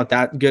think I'm not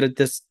that good at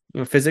this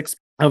physics,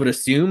 I would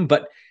assume,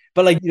 but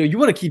you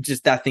want to keep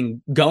just that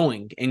thing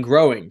going and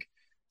growing.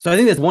 So I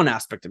think that's one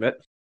aspect of it.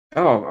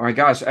 Oh my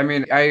gosh. I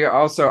mean,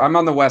 I'm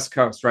on the West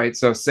Coast, right?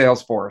 So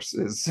Salesforce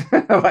is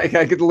like,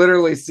 I could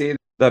literally see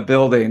the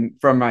building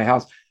from my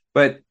house,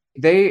 but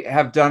they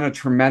have done a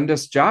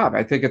tremendous job.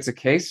 I think it's a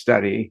case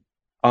study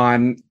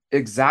on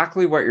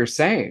exactly what you're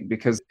saying,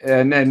 because,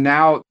 and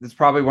now it's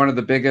probably one of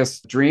the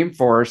biggest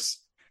Dreamforce,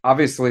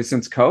 obviously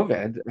since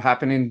COVID,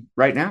 happening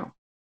right now.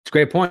 It's a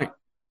great point.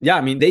 Yeah.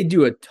 I mean, they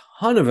do a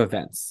ton of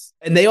events,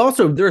 and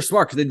they're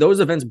smart because those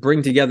events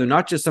bring together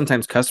not just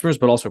sometimes customers,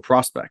 but also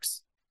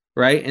prospects.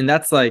 Right. And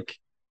that's like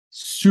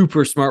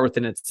super smart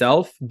within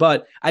itself.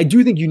 But I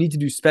do think you need to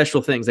do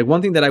special things. Like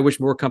one thing that I wish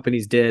more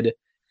companies did,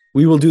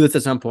 we will do this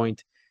at some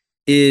point,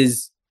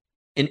 is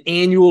an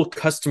annual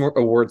customer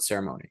award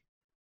ceremony.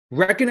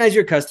 Recognize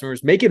your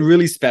customers, make it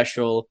really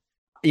special.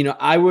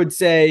 I would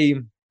say,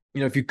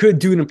 if you could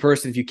do it in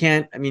person, if you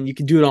can't, I mean, you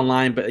can do it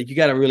online, but you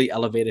got to really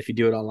elevate if you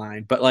do it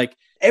online. But like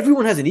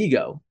everyone has an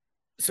ego.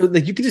 So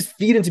like you could just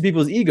feed into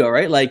people's ego,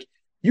 right? Like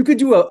you could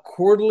do a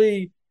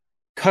quarterly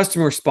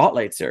customer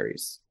spotlight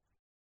series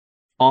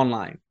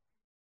online,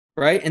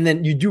 right? And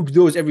then you do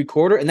those every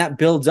quarter, and that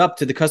builds up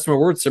to the customer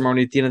awards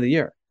ceremony at the end of the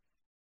year,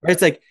 right?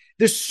 It's like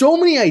there's so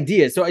many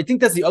ideas. So I think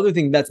that's the other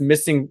thing that's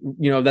missing,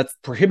 that's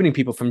prohibiting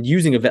people from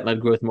using event-led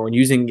growth more and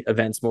using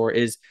events more,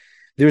 is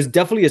there's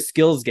definitely a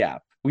skills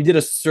gap. We did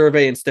a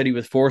survey and study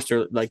with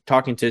Forrester, like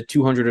talking to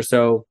 200 or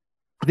so,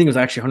 I think it was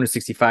actually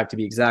 165 to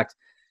be exact,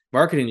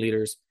 marketing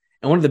leaders.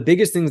 And one of the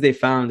biggest things they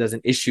found as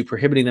an issue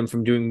prohibiting them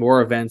from doing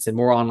more events and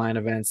more online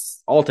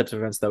events, all types of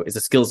events though, is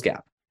a skills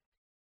gap.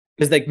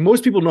 Because like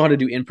most people know how to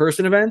do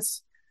in-person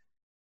events,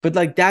 but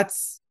like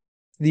that's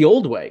the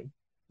old way.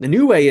 The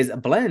new way is a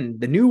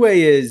blend. The new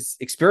way is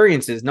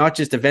experiences, not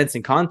just events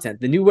and content.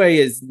 The new way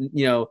is,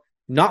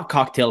 not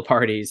cocktail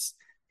parties.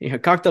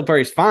 Cocktail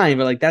parties fine,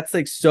 but like that's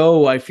like,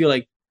 so I feel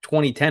like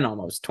 2010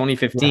 almost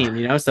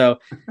 2015, so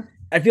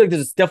I feel like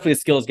there's definitely a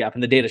skills gap,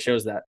 and the data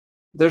shows that.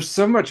 There's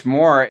so much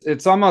more.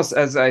 It's almost,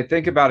 as I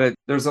think about it,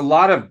 there's a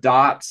lot of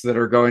dots that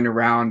are going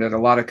around at a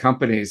lot of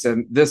companies.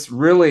 And this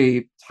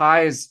really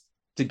ties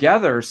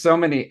together so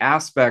many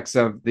aspects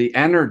of the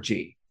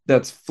energy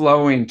that's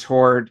flowing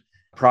toward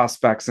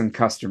prospects and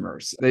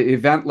customers. The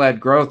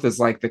event-led growth is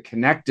like the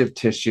connective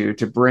tissue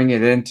to bring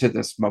it into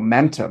this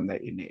momentum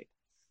that you need.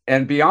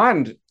 And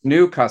beyond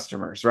new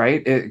customers,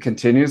 right? It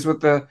continues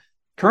with the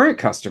current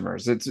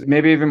customers. It's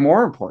maybe even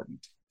more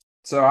important.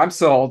 So I'm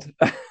sold.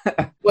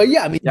 Well,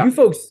 yeah. I mean, You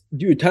folks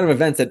do a ton of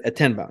events at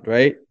Tenbound,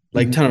 right?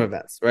 Like ton of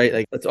events, right?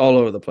 Like it's all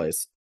over the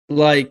place.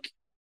 Like,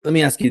 let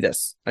me ask you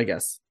this, I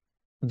guess.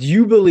 Do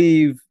you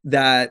believe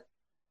that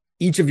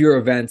each of your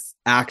events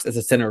acts as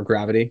a center of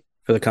gravity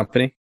for the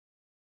company?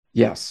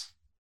 Yes,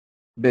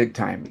 big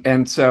time.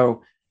 And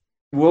so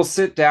we'll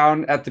sit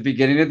down at the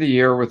beginning of the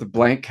year with a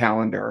blank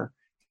calendar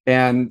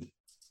and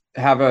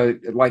have a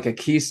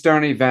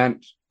keystone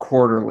event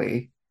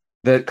quarterly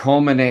that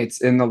culminates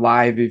in the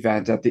live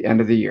event at the end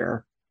of the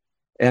year.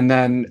 And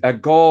then a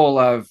goal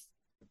of,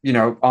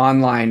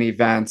 online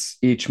events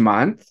each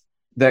month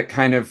that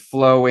kind of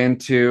flow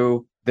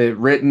into the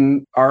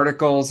written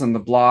articles and the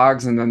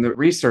blogs and then the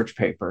research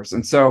papers.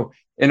 And so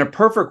in a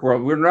perfect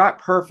world, we're not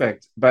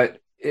perfect, but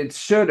it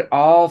should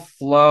all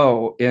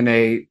flow in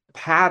a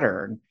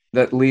pattern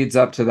that leads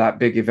up to that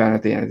big event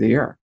at the end of the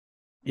year.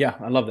 Yeah,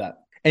 I love that.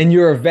 And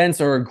your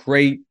events are a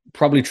great,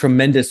 probably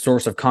tremendous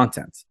source of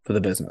content for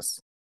the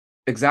business.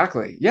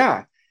 Exactly.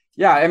 Yeah.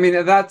 Yeah. I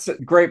mean, that's a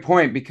great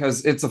point,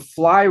 because it's a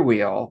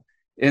flywheel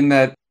in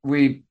that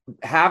we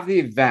have the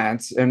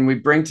events and we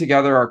bring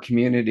together our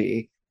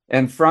community.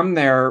 And from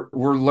there,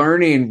 we're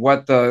learning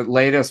what the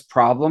latest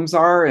problems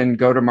are in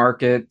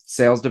go-to-market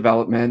sales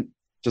development,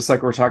 just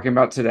like we're talking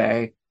about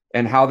today,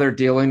 and how they're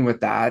dealing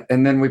with that.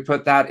 And then we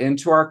put that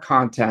into our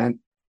content,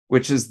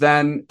 which is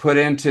then put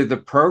into the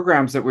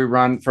programs that we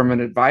run from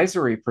an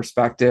advisory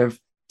perspective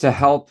to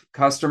help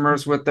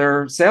customers with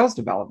their sales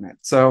development.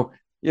 So,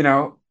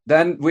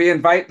 then we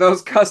invite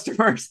those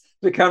customers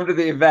to come to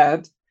the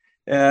event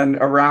and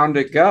around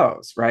it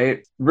goes,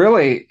 right?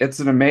 Really, it's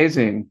an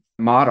amazing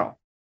model.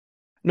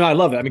 No, I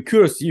love it. I mean,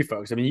 kudos to you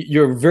folks. I mean,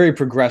 you're very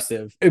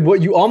progressive. And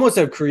what you almost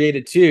have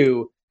created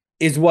too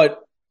is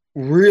what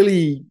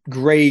really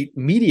great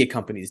media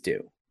companies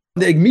do.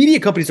 The media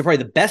companies are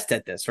probably the best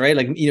at this, right?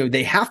 Like,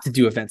 they have to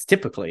do events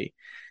typically.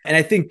 And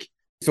I think,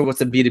 so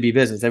what's a B2B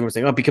business? Everyone's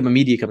saying, oh, become a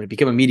media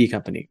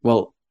company.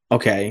 Well,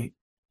 okay.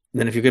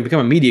 Then if you're going to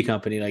become a media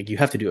company, like you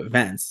have to do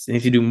events, and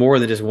if you do more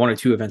than just 1 or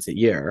 2 events a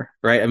year,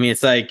 right? I mean,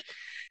 it's like,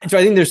 so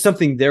I think there's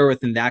something there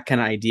within that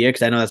kind of idea,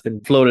 because I know that's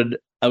been floated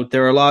out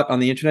there a lot on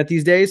the internet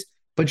these days.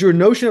 But your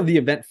notion of the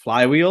event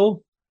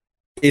flywheel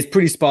is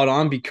pretty spot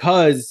on,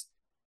 because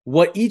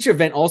what each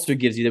event also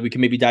gives you that we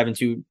can maybe dive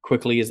into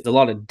quickly is a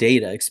lot of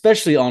data,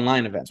 especially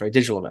online events, right?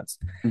 Digital events.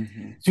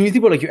 Mm-hmm. So when you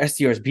think about like your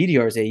SDRs,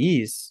 BDRs,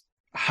 AEs,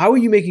 how are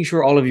you making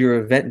sure all of your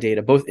event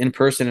data, both in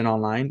person and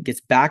online, gets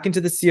back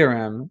into the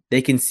CRM?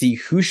 They can see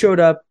who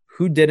showed up,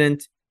 who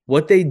didn't,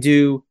 what they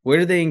do, where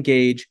do they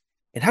engage,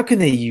 and how can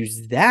they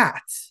use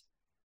that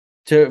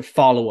to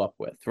follow up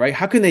with, right?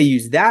 How can they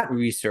use that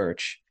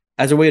research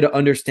as a way to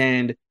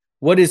understand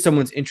what is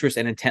someone's interest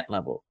and intent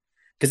level?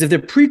 Because if they're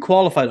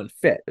pre-qualified on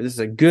fit, this is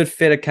a good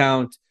fit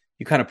account,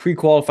 you kind of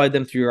pre-qualified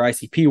them through your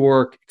ICP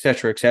work, et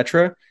cetera, et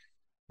cetera.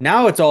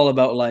 Now it's all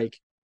about like,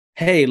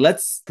 hey,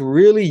 let's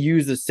really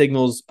use the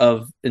signals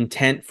of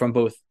intent from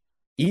both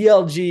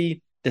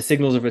ELG, the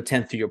signals of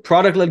intent through your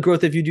product-led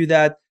growth if you do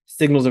that,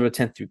 signals of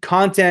intent through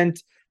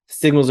content,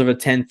 signals of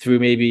intent through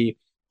maybe,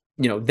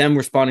 them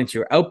responding to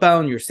your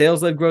outbound, your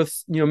sales-led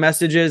growth,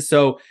 messages.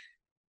 So,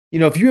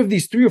 if you have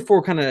these 3 or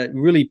 4 kind of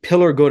really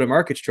pillar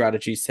go-to-market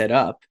strategies set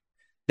up,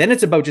 then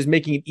it's about just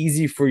making it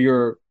easy for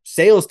your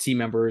sales team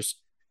members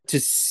to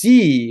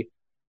see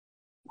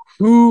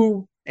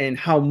who and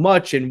how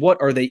much and what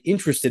are they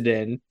interested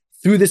in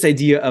through this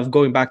idea of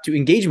going back to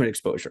engagement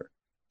exposure.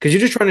 Because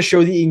you're just trying to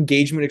show the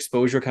engagement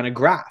exposure kind of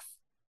graph,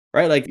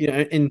 right? Like,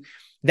 and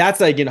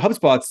that's like in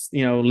HubSpot's,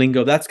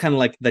 lingo, that's kind of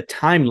like the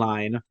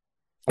timeline.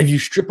 If you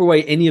strip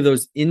away any of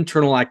those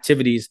internal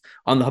activities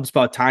on the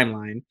HubSpot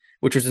timeline,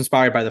 which was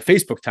inspired by the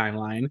Facebook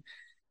timeline,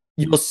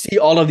 you'll see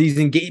all of these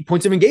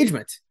points of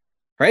engagement,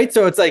 right?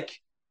 So it's like,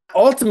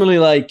 ultimately,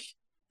 like,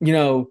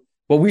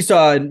 what we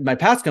saw in my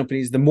past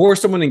companies, the more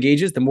someone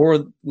engages, the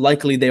more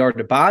likely they are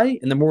to buy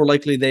and the more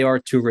likely they are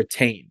to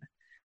retain,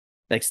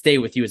 like stay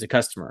with you as a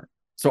customer.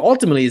 So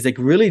ultimately, it's like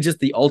really just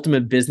the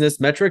ultimate business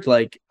metric.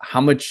 Like,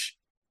 how much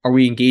are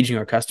we engaging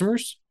our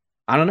customers?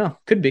 I don't know.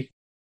 Could be.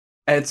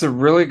 It's a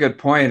really good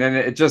point. And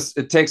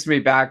it takes me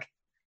back,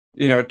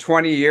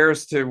 20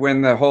 years to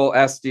when the whole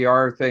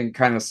SDR thing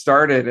kind of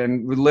started.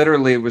 And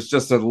literally it was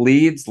just a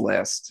leads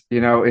list,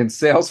 in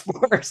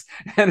Salesforce.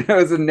 And it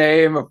was a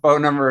name, a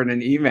phone number, and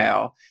an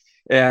email.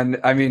 And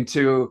I mean,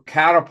 to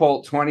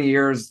catapult 20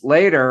 years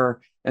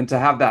later and to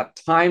have that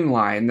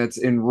timeline that's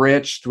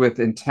enriched with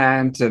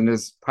intent and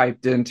is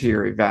piped into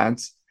your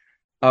events,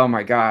 oh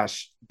my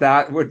gosh,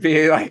 that would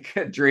be like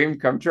a dream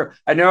come true.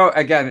 I know,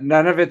 again,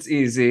 none of it's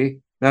easy,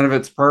 none of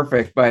it's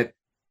perfect, but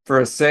for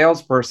a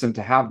salesperson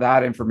to have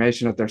that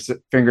information at their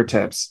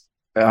fingertips,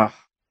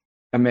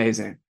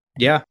 amazing.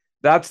 Yeah.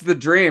 That's the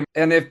dream.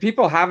 And if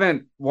people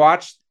haven't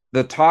watched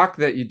the talk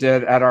that you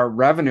did at our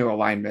revenue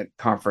alignment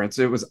conference,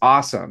 it was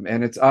awesome.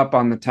 And it's up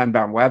on the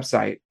Tenbound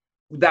website.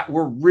 That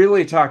we're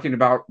really talking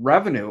about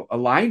revenue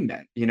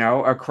alignment,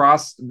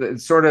 across the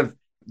sort of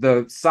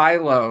the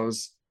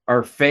silos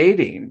are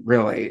fading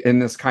really in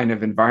this kind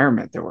of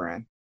environment that we're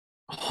in.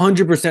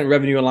 100%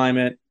 revenue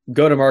alignment,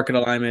 go-to-market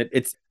alignment.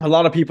 It's a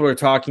lot of people are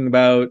talking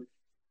about,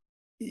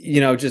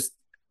 just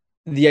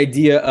the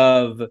idea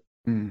of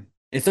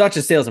it's not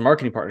just sales and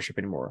marketing partnership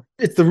anymore.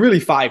 It's the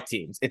really 5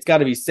 teams. It's got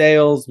to be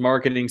sales,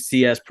 marketing,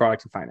 CS,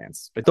 product, and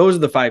finance. But those are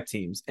the 5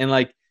 teams. And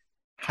like,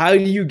 how do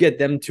you get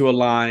them to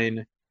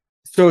align?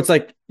 So it's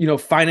like,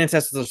 finance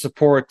has to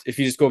support, if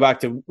you just go back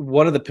to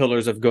one of the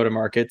pillars of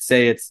go-to-market,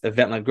 say it's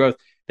event-led growth,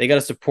 they got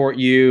to support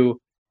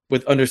you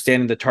with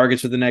understanding the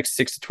targets for the next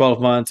 6 to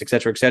 12 months, et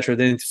cetera, et cetera.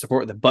 They need to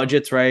support the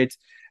budgets, right?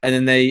 And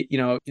then they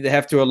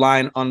have to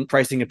align on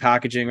pricing and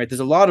packaging, right? There's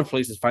a lot of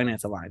places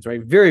finance aligns,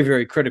 right? Very,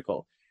 very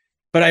critical.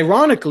 But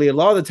ironically, a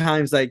lot of the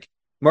times, like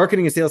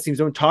marketing and sales teams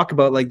don't talk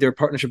about like their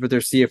partnership with their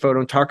CFO,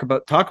 don't talk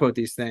about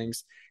these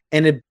things.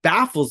 And it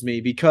baffles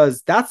me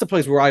because that's the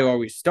place where I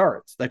always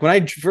start. Like when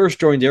I first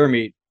joined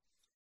Airmeet,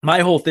 my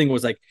whole thing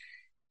was like,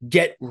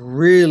 get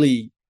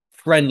really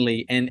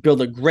friendly and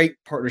build a great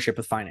partnership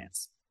with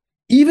finance.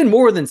 Even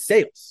more than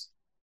sales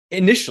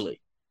initially,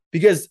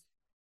 because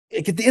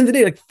at the end of the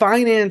day, like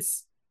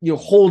finance,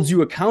 holds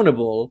you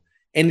accountable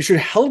and it should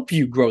help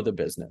you grow the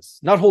business,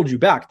 not hold you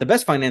back. The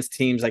best finance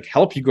teams like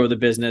help you grow the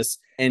business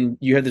and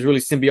you have this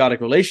really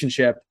symbiotic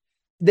relationship.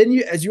 Then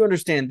as you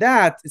understand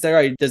that, it's like, all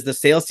right, does the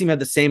sales team have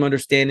the same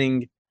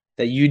understanding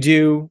that you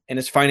do? And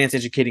is finance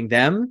educating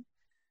them?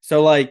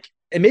 So like,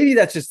 and maybe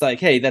that's just like,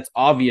 hey, that's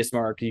obvious,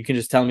 Mark. You can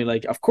just tell me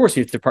like, of course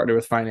you have to partner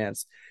with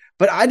finance.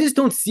 But I just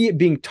don't see it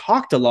being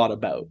talked a lot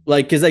about.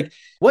 Like, because like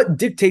what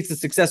dictates the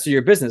success of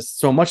your business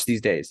so much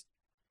these days?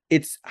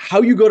 it's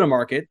how you go to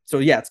market. So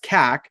yeah, it's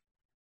CAC,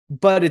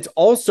 but it's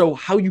also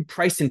how you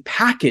price and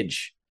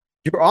package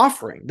your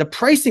offering. The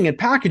pricing and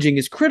packaging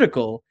is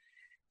critical.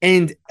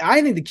 And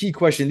I think the key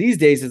question these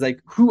days is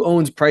like, who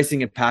owns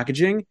pricing and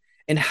packaging,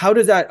 and how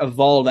does that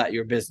evolve at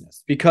your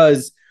business?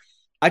 Because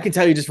I can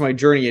tell you just from my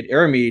journey at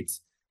Airmeet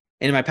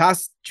and in my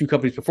past 2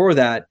 companies before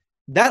that,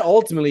 that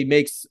ultimately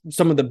makes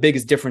some of the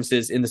biggest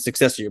differences in the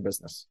success of your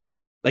business.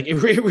 Like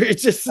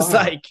it's just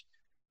like,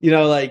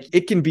 like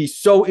it can be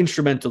so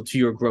instrumental to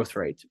your growth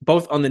rate,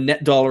 both on the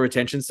net dollar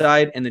retention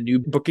side and the new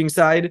booking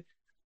side,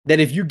 that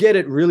if you get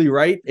it really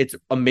right, it's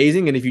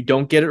amazing. And if you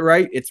don't get it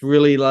right, it's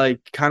really like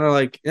kind of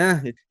like,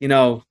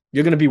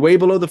 you're going to be way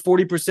below the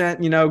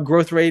 40%,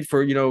 growth rate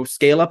for,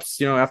 scale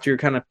ups, after you're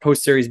kind of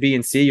post series B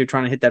and C, you're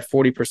trying to hit that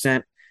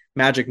 40%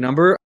 magic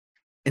number.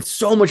 And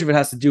so much of it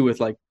has to do with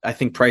like, I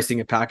think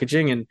pricing and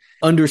packaging and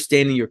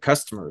understanding your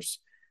customers.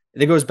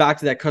 And it goes back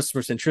to that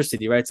customer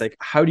centricity, right? It's like,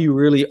 how do you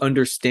really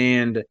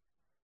understand,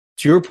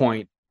 to your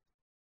point,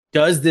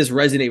 does this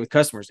resonate with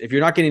customers? If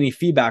you're not getting any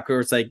feedback, or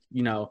it's like,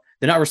 they're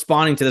not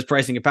responding to this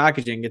pricing and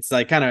packaging, it's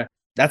like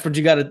that's what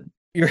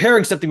you're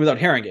hearing something without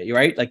hearing it,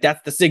 right? Like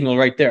that's the signal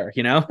right there,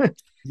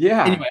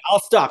 Yeah. Anyway, I'll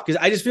stop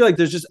because I just feel like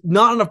there's just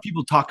not enough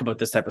people talk about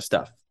this type of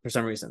stuff for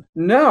some reason.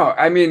 No,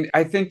 I mean,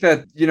 I think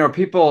that,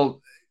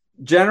 people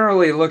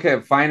generally look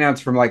at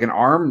finance from like an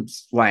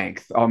arm's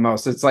length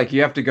almost. It's like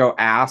you have to go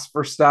ask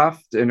for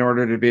stuff in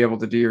order to be able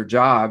to do your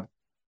job.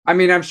 I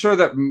mean, I'm sure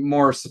that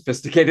more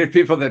sophisticated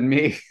people than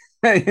me,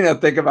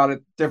 think about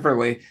it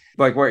differently,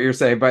 like what you're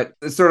saying, but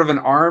it's sort of an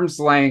arm's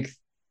length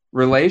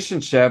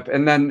relationship.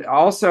 And then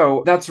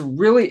also that's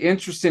really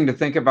interesting to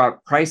think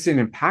about pricing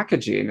and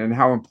packaging and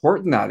how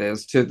important that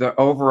is to the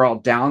overall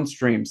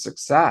downstream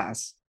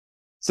success.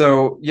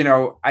 So,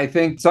 I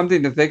think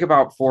something to think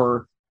about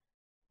for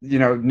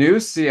new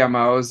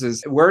CMOs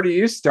is, where do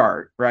you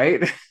start,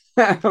 right?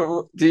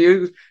 Do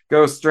you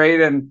go straight?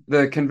 And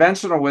the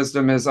conventional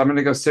wisdom is, I'm going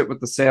to go sit with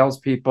the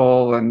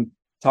salespeople and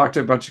talk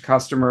to a bunch of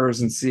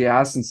customers and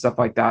CS and stuff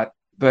like that.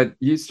 But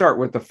you start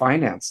with the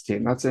finance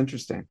team. That's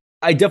interesting.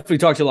 I definitely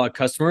talk to a lot of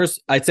customers.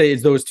 I'd say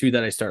it's those two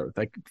that I start with,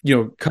 like,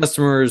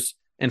 customers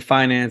and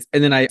finance.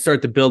 And then I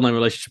start to build my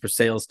relationship with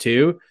sales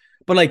too.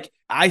 But like,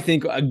 I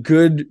think a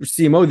good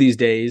CMO these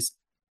days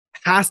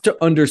has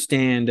to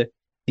understand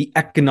the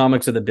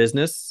economics of the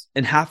business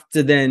and have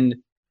to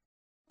then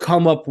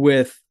come up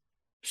with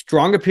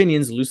strong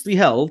opinions loosely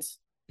held,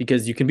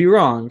 because you can be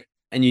wrong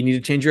and you need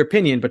to change your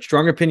opinion, but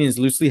strong opinions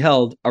loosely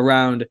held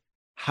around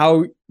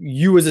how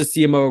you as a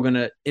CMO are going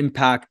to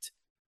impact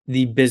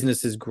the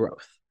business's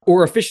growth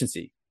or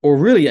efficiency, or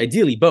really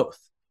ideally both.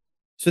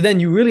 So then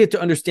you really have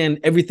to understand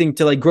everything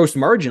to like gross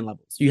margin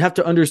levels. You have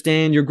to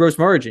understand your gross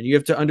margin. You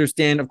have to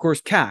understand, of course,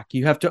 CAC.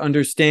 You have to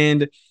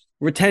understand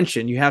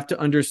retention. You have to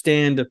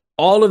understand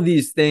all of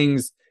these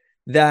things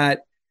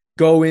that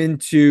go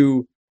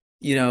into,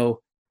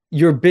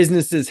 your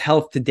business's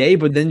health today,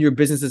 but then your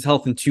business's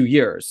health in 2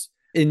 years.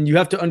 And you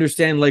have to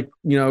understand, like,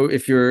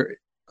 if you're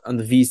on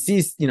the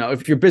VCs,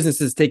 if your business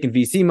is taking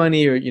VC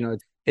money, or,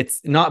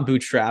 it's not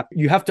bootstrap,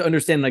 you have to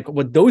understand like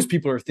what those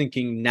people are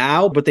thinking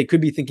now, but they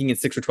could be thinking in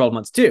 6 or 12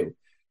 months too.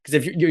 Because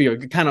if you're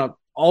kind of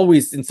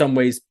always in some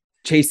ways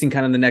chasing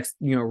kind of the next,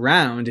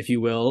 round, if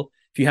you will,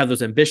 if you have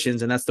those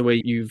ambitions, and that's the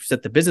way you've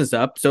set the business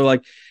up. So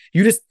like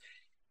you just,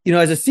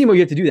 as a CMO,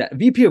 you have to do that.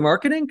 VP of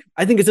marketing,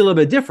 I think it's a little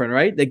bit different,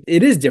 right? Like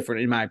it is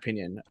different in my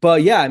opinion.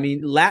 But yeah, I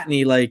mean,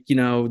 Latney, like, the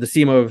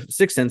CMO of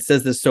Sixth Sense,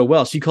 says this so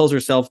well. She calls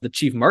herself the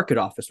chief market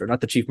officer,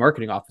 not the chief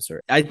marketing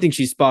officer. I think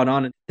she's spot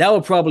on. And that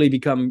will probably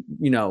become,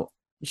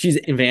 she's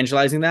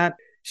evangelizing that.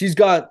 She's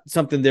got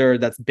something there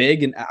that's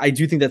big. And I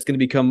do think that's going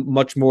to become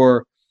much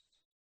more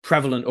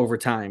prevalent over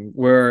time,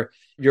 where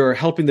you're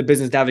helping the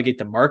business navigate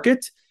the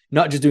market,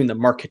 not just doing the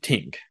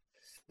marketing.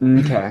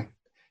 Okay.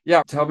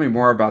 Yeah. Tell me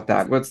more about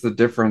that. What's the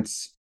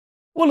difference?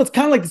 Well, it's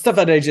kind of like the stuff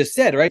that I just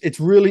said, right? It's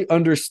really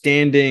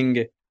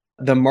understanding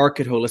the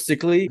market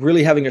holistically,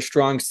 really having a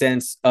strong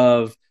sense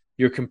of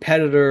your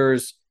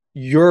competitors,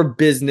 your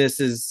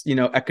business's,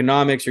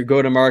 economics, your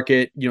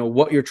go-to-market,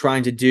 what you're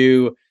trying to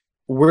do,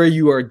 where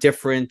you are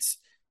different,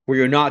 where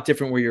you're not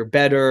different, where you're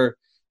better.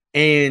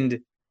 And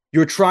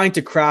you're trying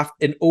to craft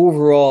an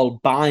overall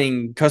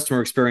buying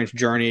customer experience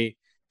journey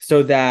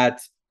so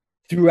that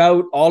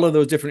throughout all of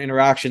those different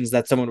interactions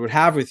that someone would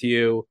have with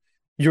you,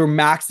 you're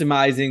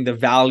maximizing the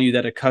value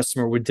that a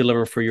customer would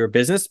deliver for your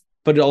business,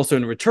 but also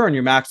in return,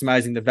 you're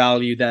maximizing the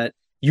value that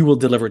you will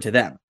deliver to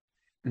them.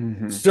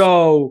 Mm-hmm.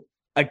 So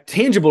a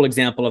tangible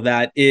example of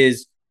that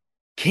is,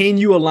 can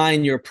you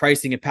align your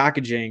pricing and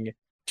packaging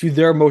to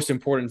their most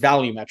important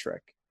value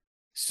metric?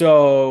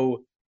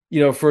 So,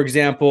 for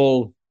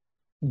example,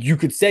 you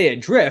could say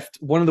at Drift,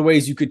 one of the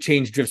ways you could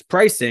change Drift's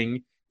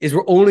pricing is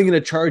we're only going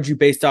to charge you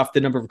based off the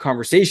number of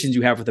conversations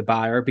you have with the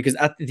buyer, because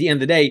at the end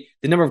of the day,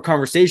 the number of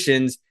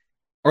conversations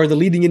are the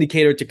leading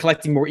indicator to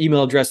collecting more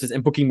email addresses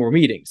and booking more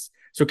meetings.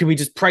 So can we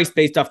just price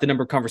based off the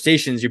number of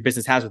conversations your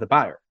business has with the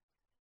buyer?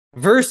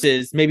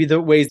 Versus maybe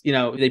the ways,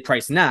 they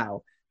price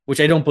now,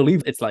 which I don't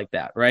believe it's like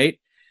that, right?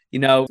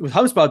 With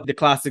HubSpot, the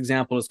classic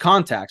example is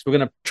contacts. We're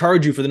going to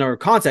charge you for the number of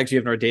contacts you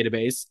have in our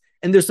database.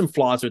 And there's some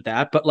flaws with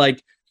that. But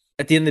like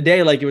at the end of the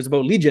day, like it was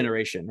about lead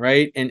generation,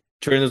 right? And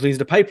turning those leads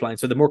into pipeline.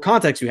 So the more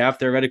contacts you have,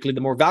 theoretically,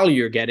 the more value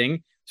you're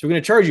getting. So we're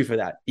going to charge you for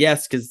that.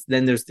 Yes, because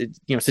then there's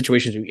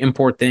situations where you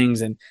import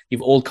things and you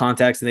have old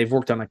contacts and they've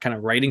worked on like kind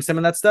of writing some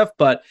of that stuff.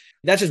 But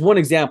that's just one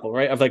example,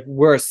 right? Of like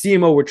where a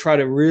CMO would try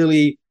to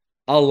really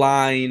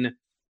align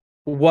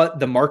what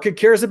the market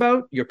cares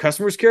about, your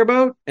customers care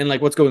about, and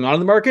like what's going on in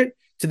the market,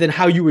 to then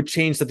how you would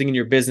change something in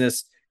your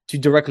business to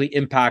directly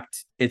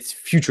impact its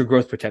future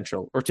growth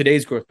potential or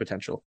today's growth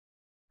potential.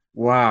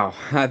 Wow,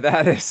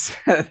 that's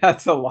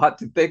a lot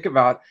to think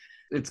about.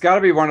 It's got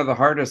to be one of the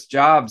hardest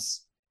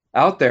jobs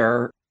out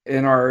there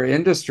in our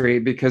industry,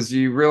 because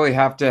you really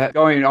have to,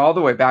 going all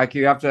the way back,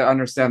 you have to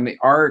understand the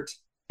art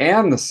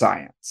and the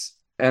science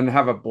and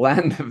have a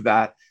blend of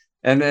that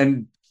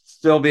and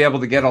still be able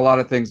to get a lot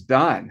of things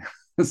done.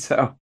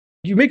 So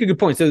you make a good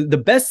point. So the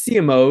best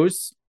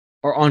CMOs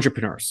are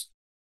entrepreneurs.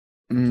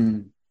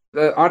 The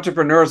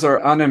entrepreneurs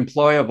are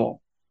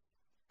unemployable.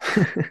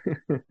 But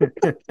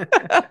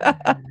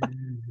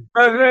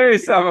maybe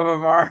some of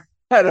them are.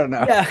 I don't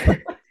know. Yeah,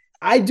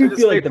 I do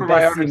feel like the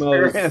best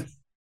CMOs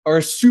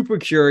are super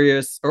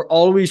curious, are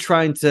always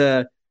trying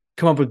to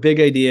come up with big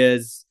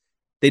ideas.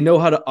 They know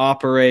how to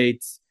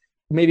operate.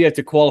 Maybe I have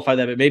to qualify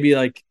that, but maybe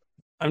like,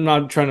 I'm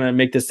not trying to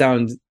make this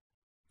sound,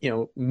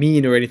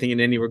 mean or anything in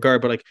any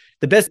regard, but like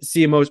the best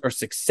CMOs are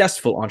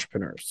successful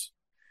entrepreneurs,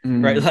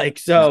 right? Like,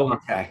 so.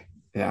 Okay.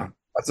 Yeah.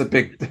 There's a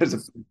big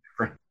difference.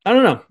 I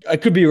don't know. I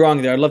could be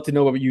wrong there. I'd love to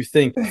know what you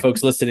think,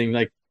 folks listening.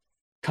 Like,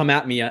 come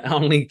at me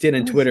on LinkedIn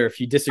and Twitter if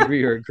you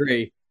disagree or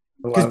agree.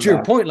 Because to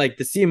your point, like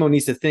the CMO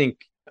needs to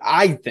think.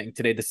 I think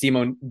today the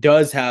CMO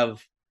does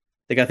have.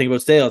 They got to think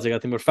about sales. They got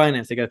to think about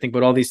finance. They got to think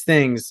about all these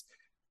things.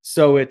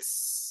 So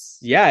it's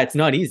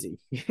not easy.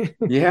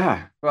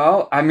 Yeah.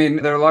 Well, I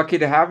mean, they're lucky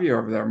to have you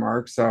over there,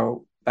 Mark.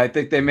 So I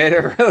think they made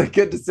a really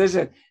good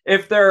decision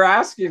if they're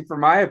asking for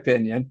my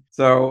opinion.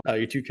 So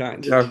you're too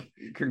kind.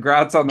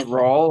 Congrats on the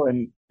role.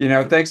 And,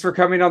 thanks for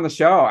coming on the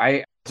show.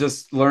 I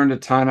just learned a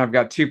ton. I've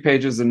got 2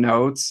 pages of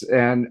notes,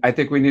 and I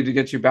think we need to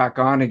get you back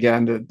on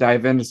again to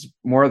dive into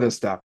more of this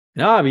stuff.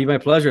 No, it'd be my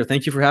pleasure.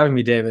 Thank you for having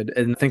me, David.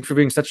 And thanks for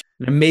being such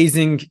an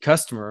amazing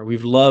customer.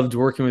 We've loved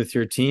working with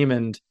your team.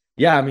 And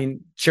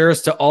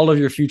cheers to all of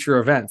your future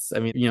events. I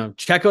mean,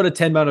 check out a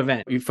 10-bound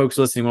event. You folks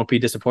listening won't be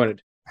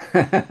disappointed.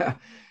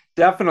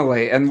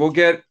 Definitely. And we'll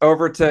get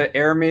over to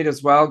Airmeet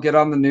as well. Get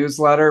on the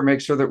newsletter,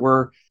 make sure that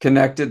we're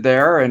connected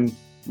there. And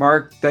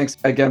Mark, thanks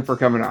again for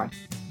coming on.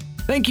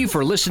 Thank you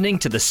for listening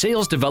to the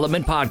Sales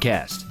Development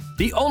Podcast,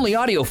 the only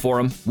audio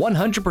forum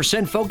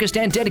 100% focused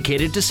and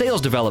dedicated to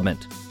sales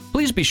development.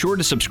 Please be sure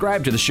to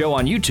subscribe to the show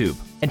on YouTube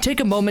and take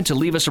a moment to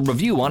leave us a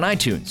review on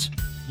iTunes.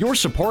 Your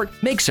support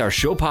makes our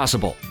show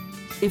possible.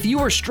 If you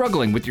are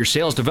struggling with your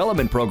sales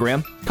development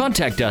program,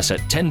 contact us at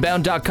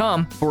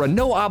 10bound.com for a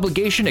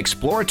no-obligation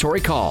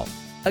exploratory call.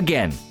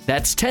 Again,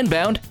 that's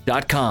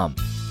 10bound.com.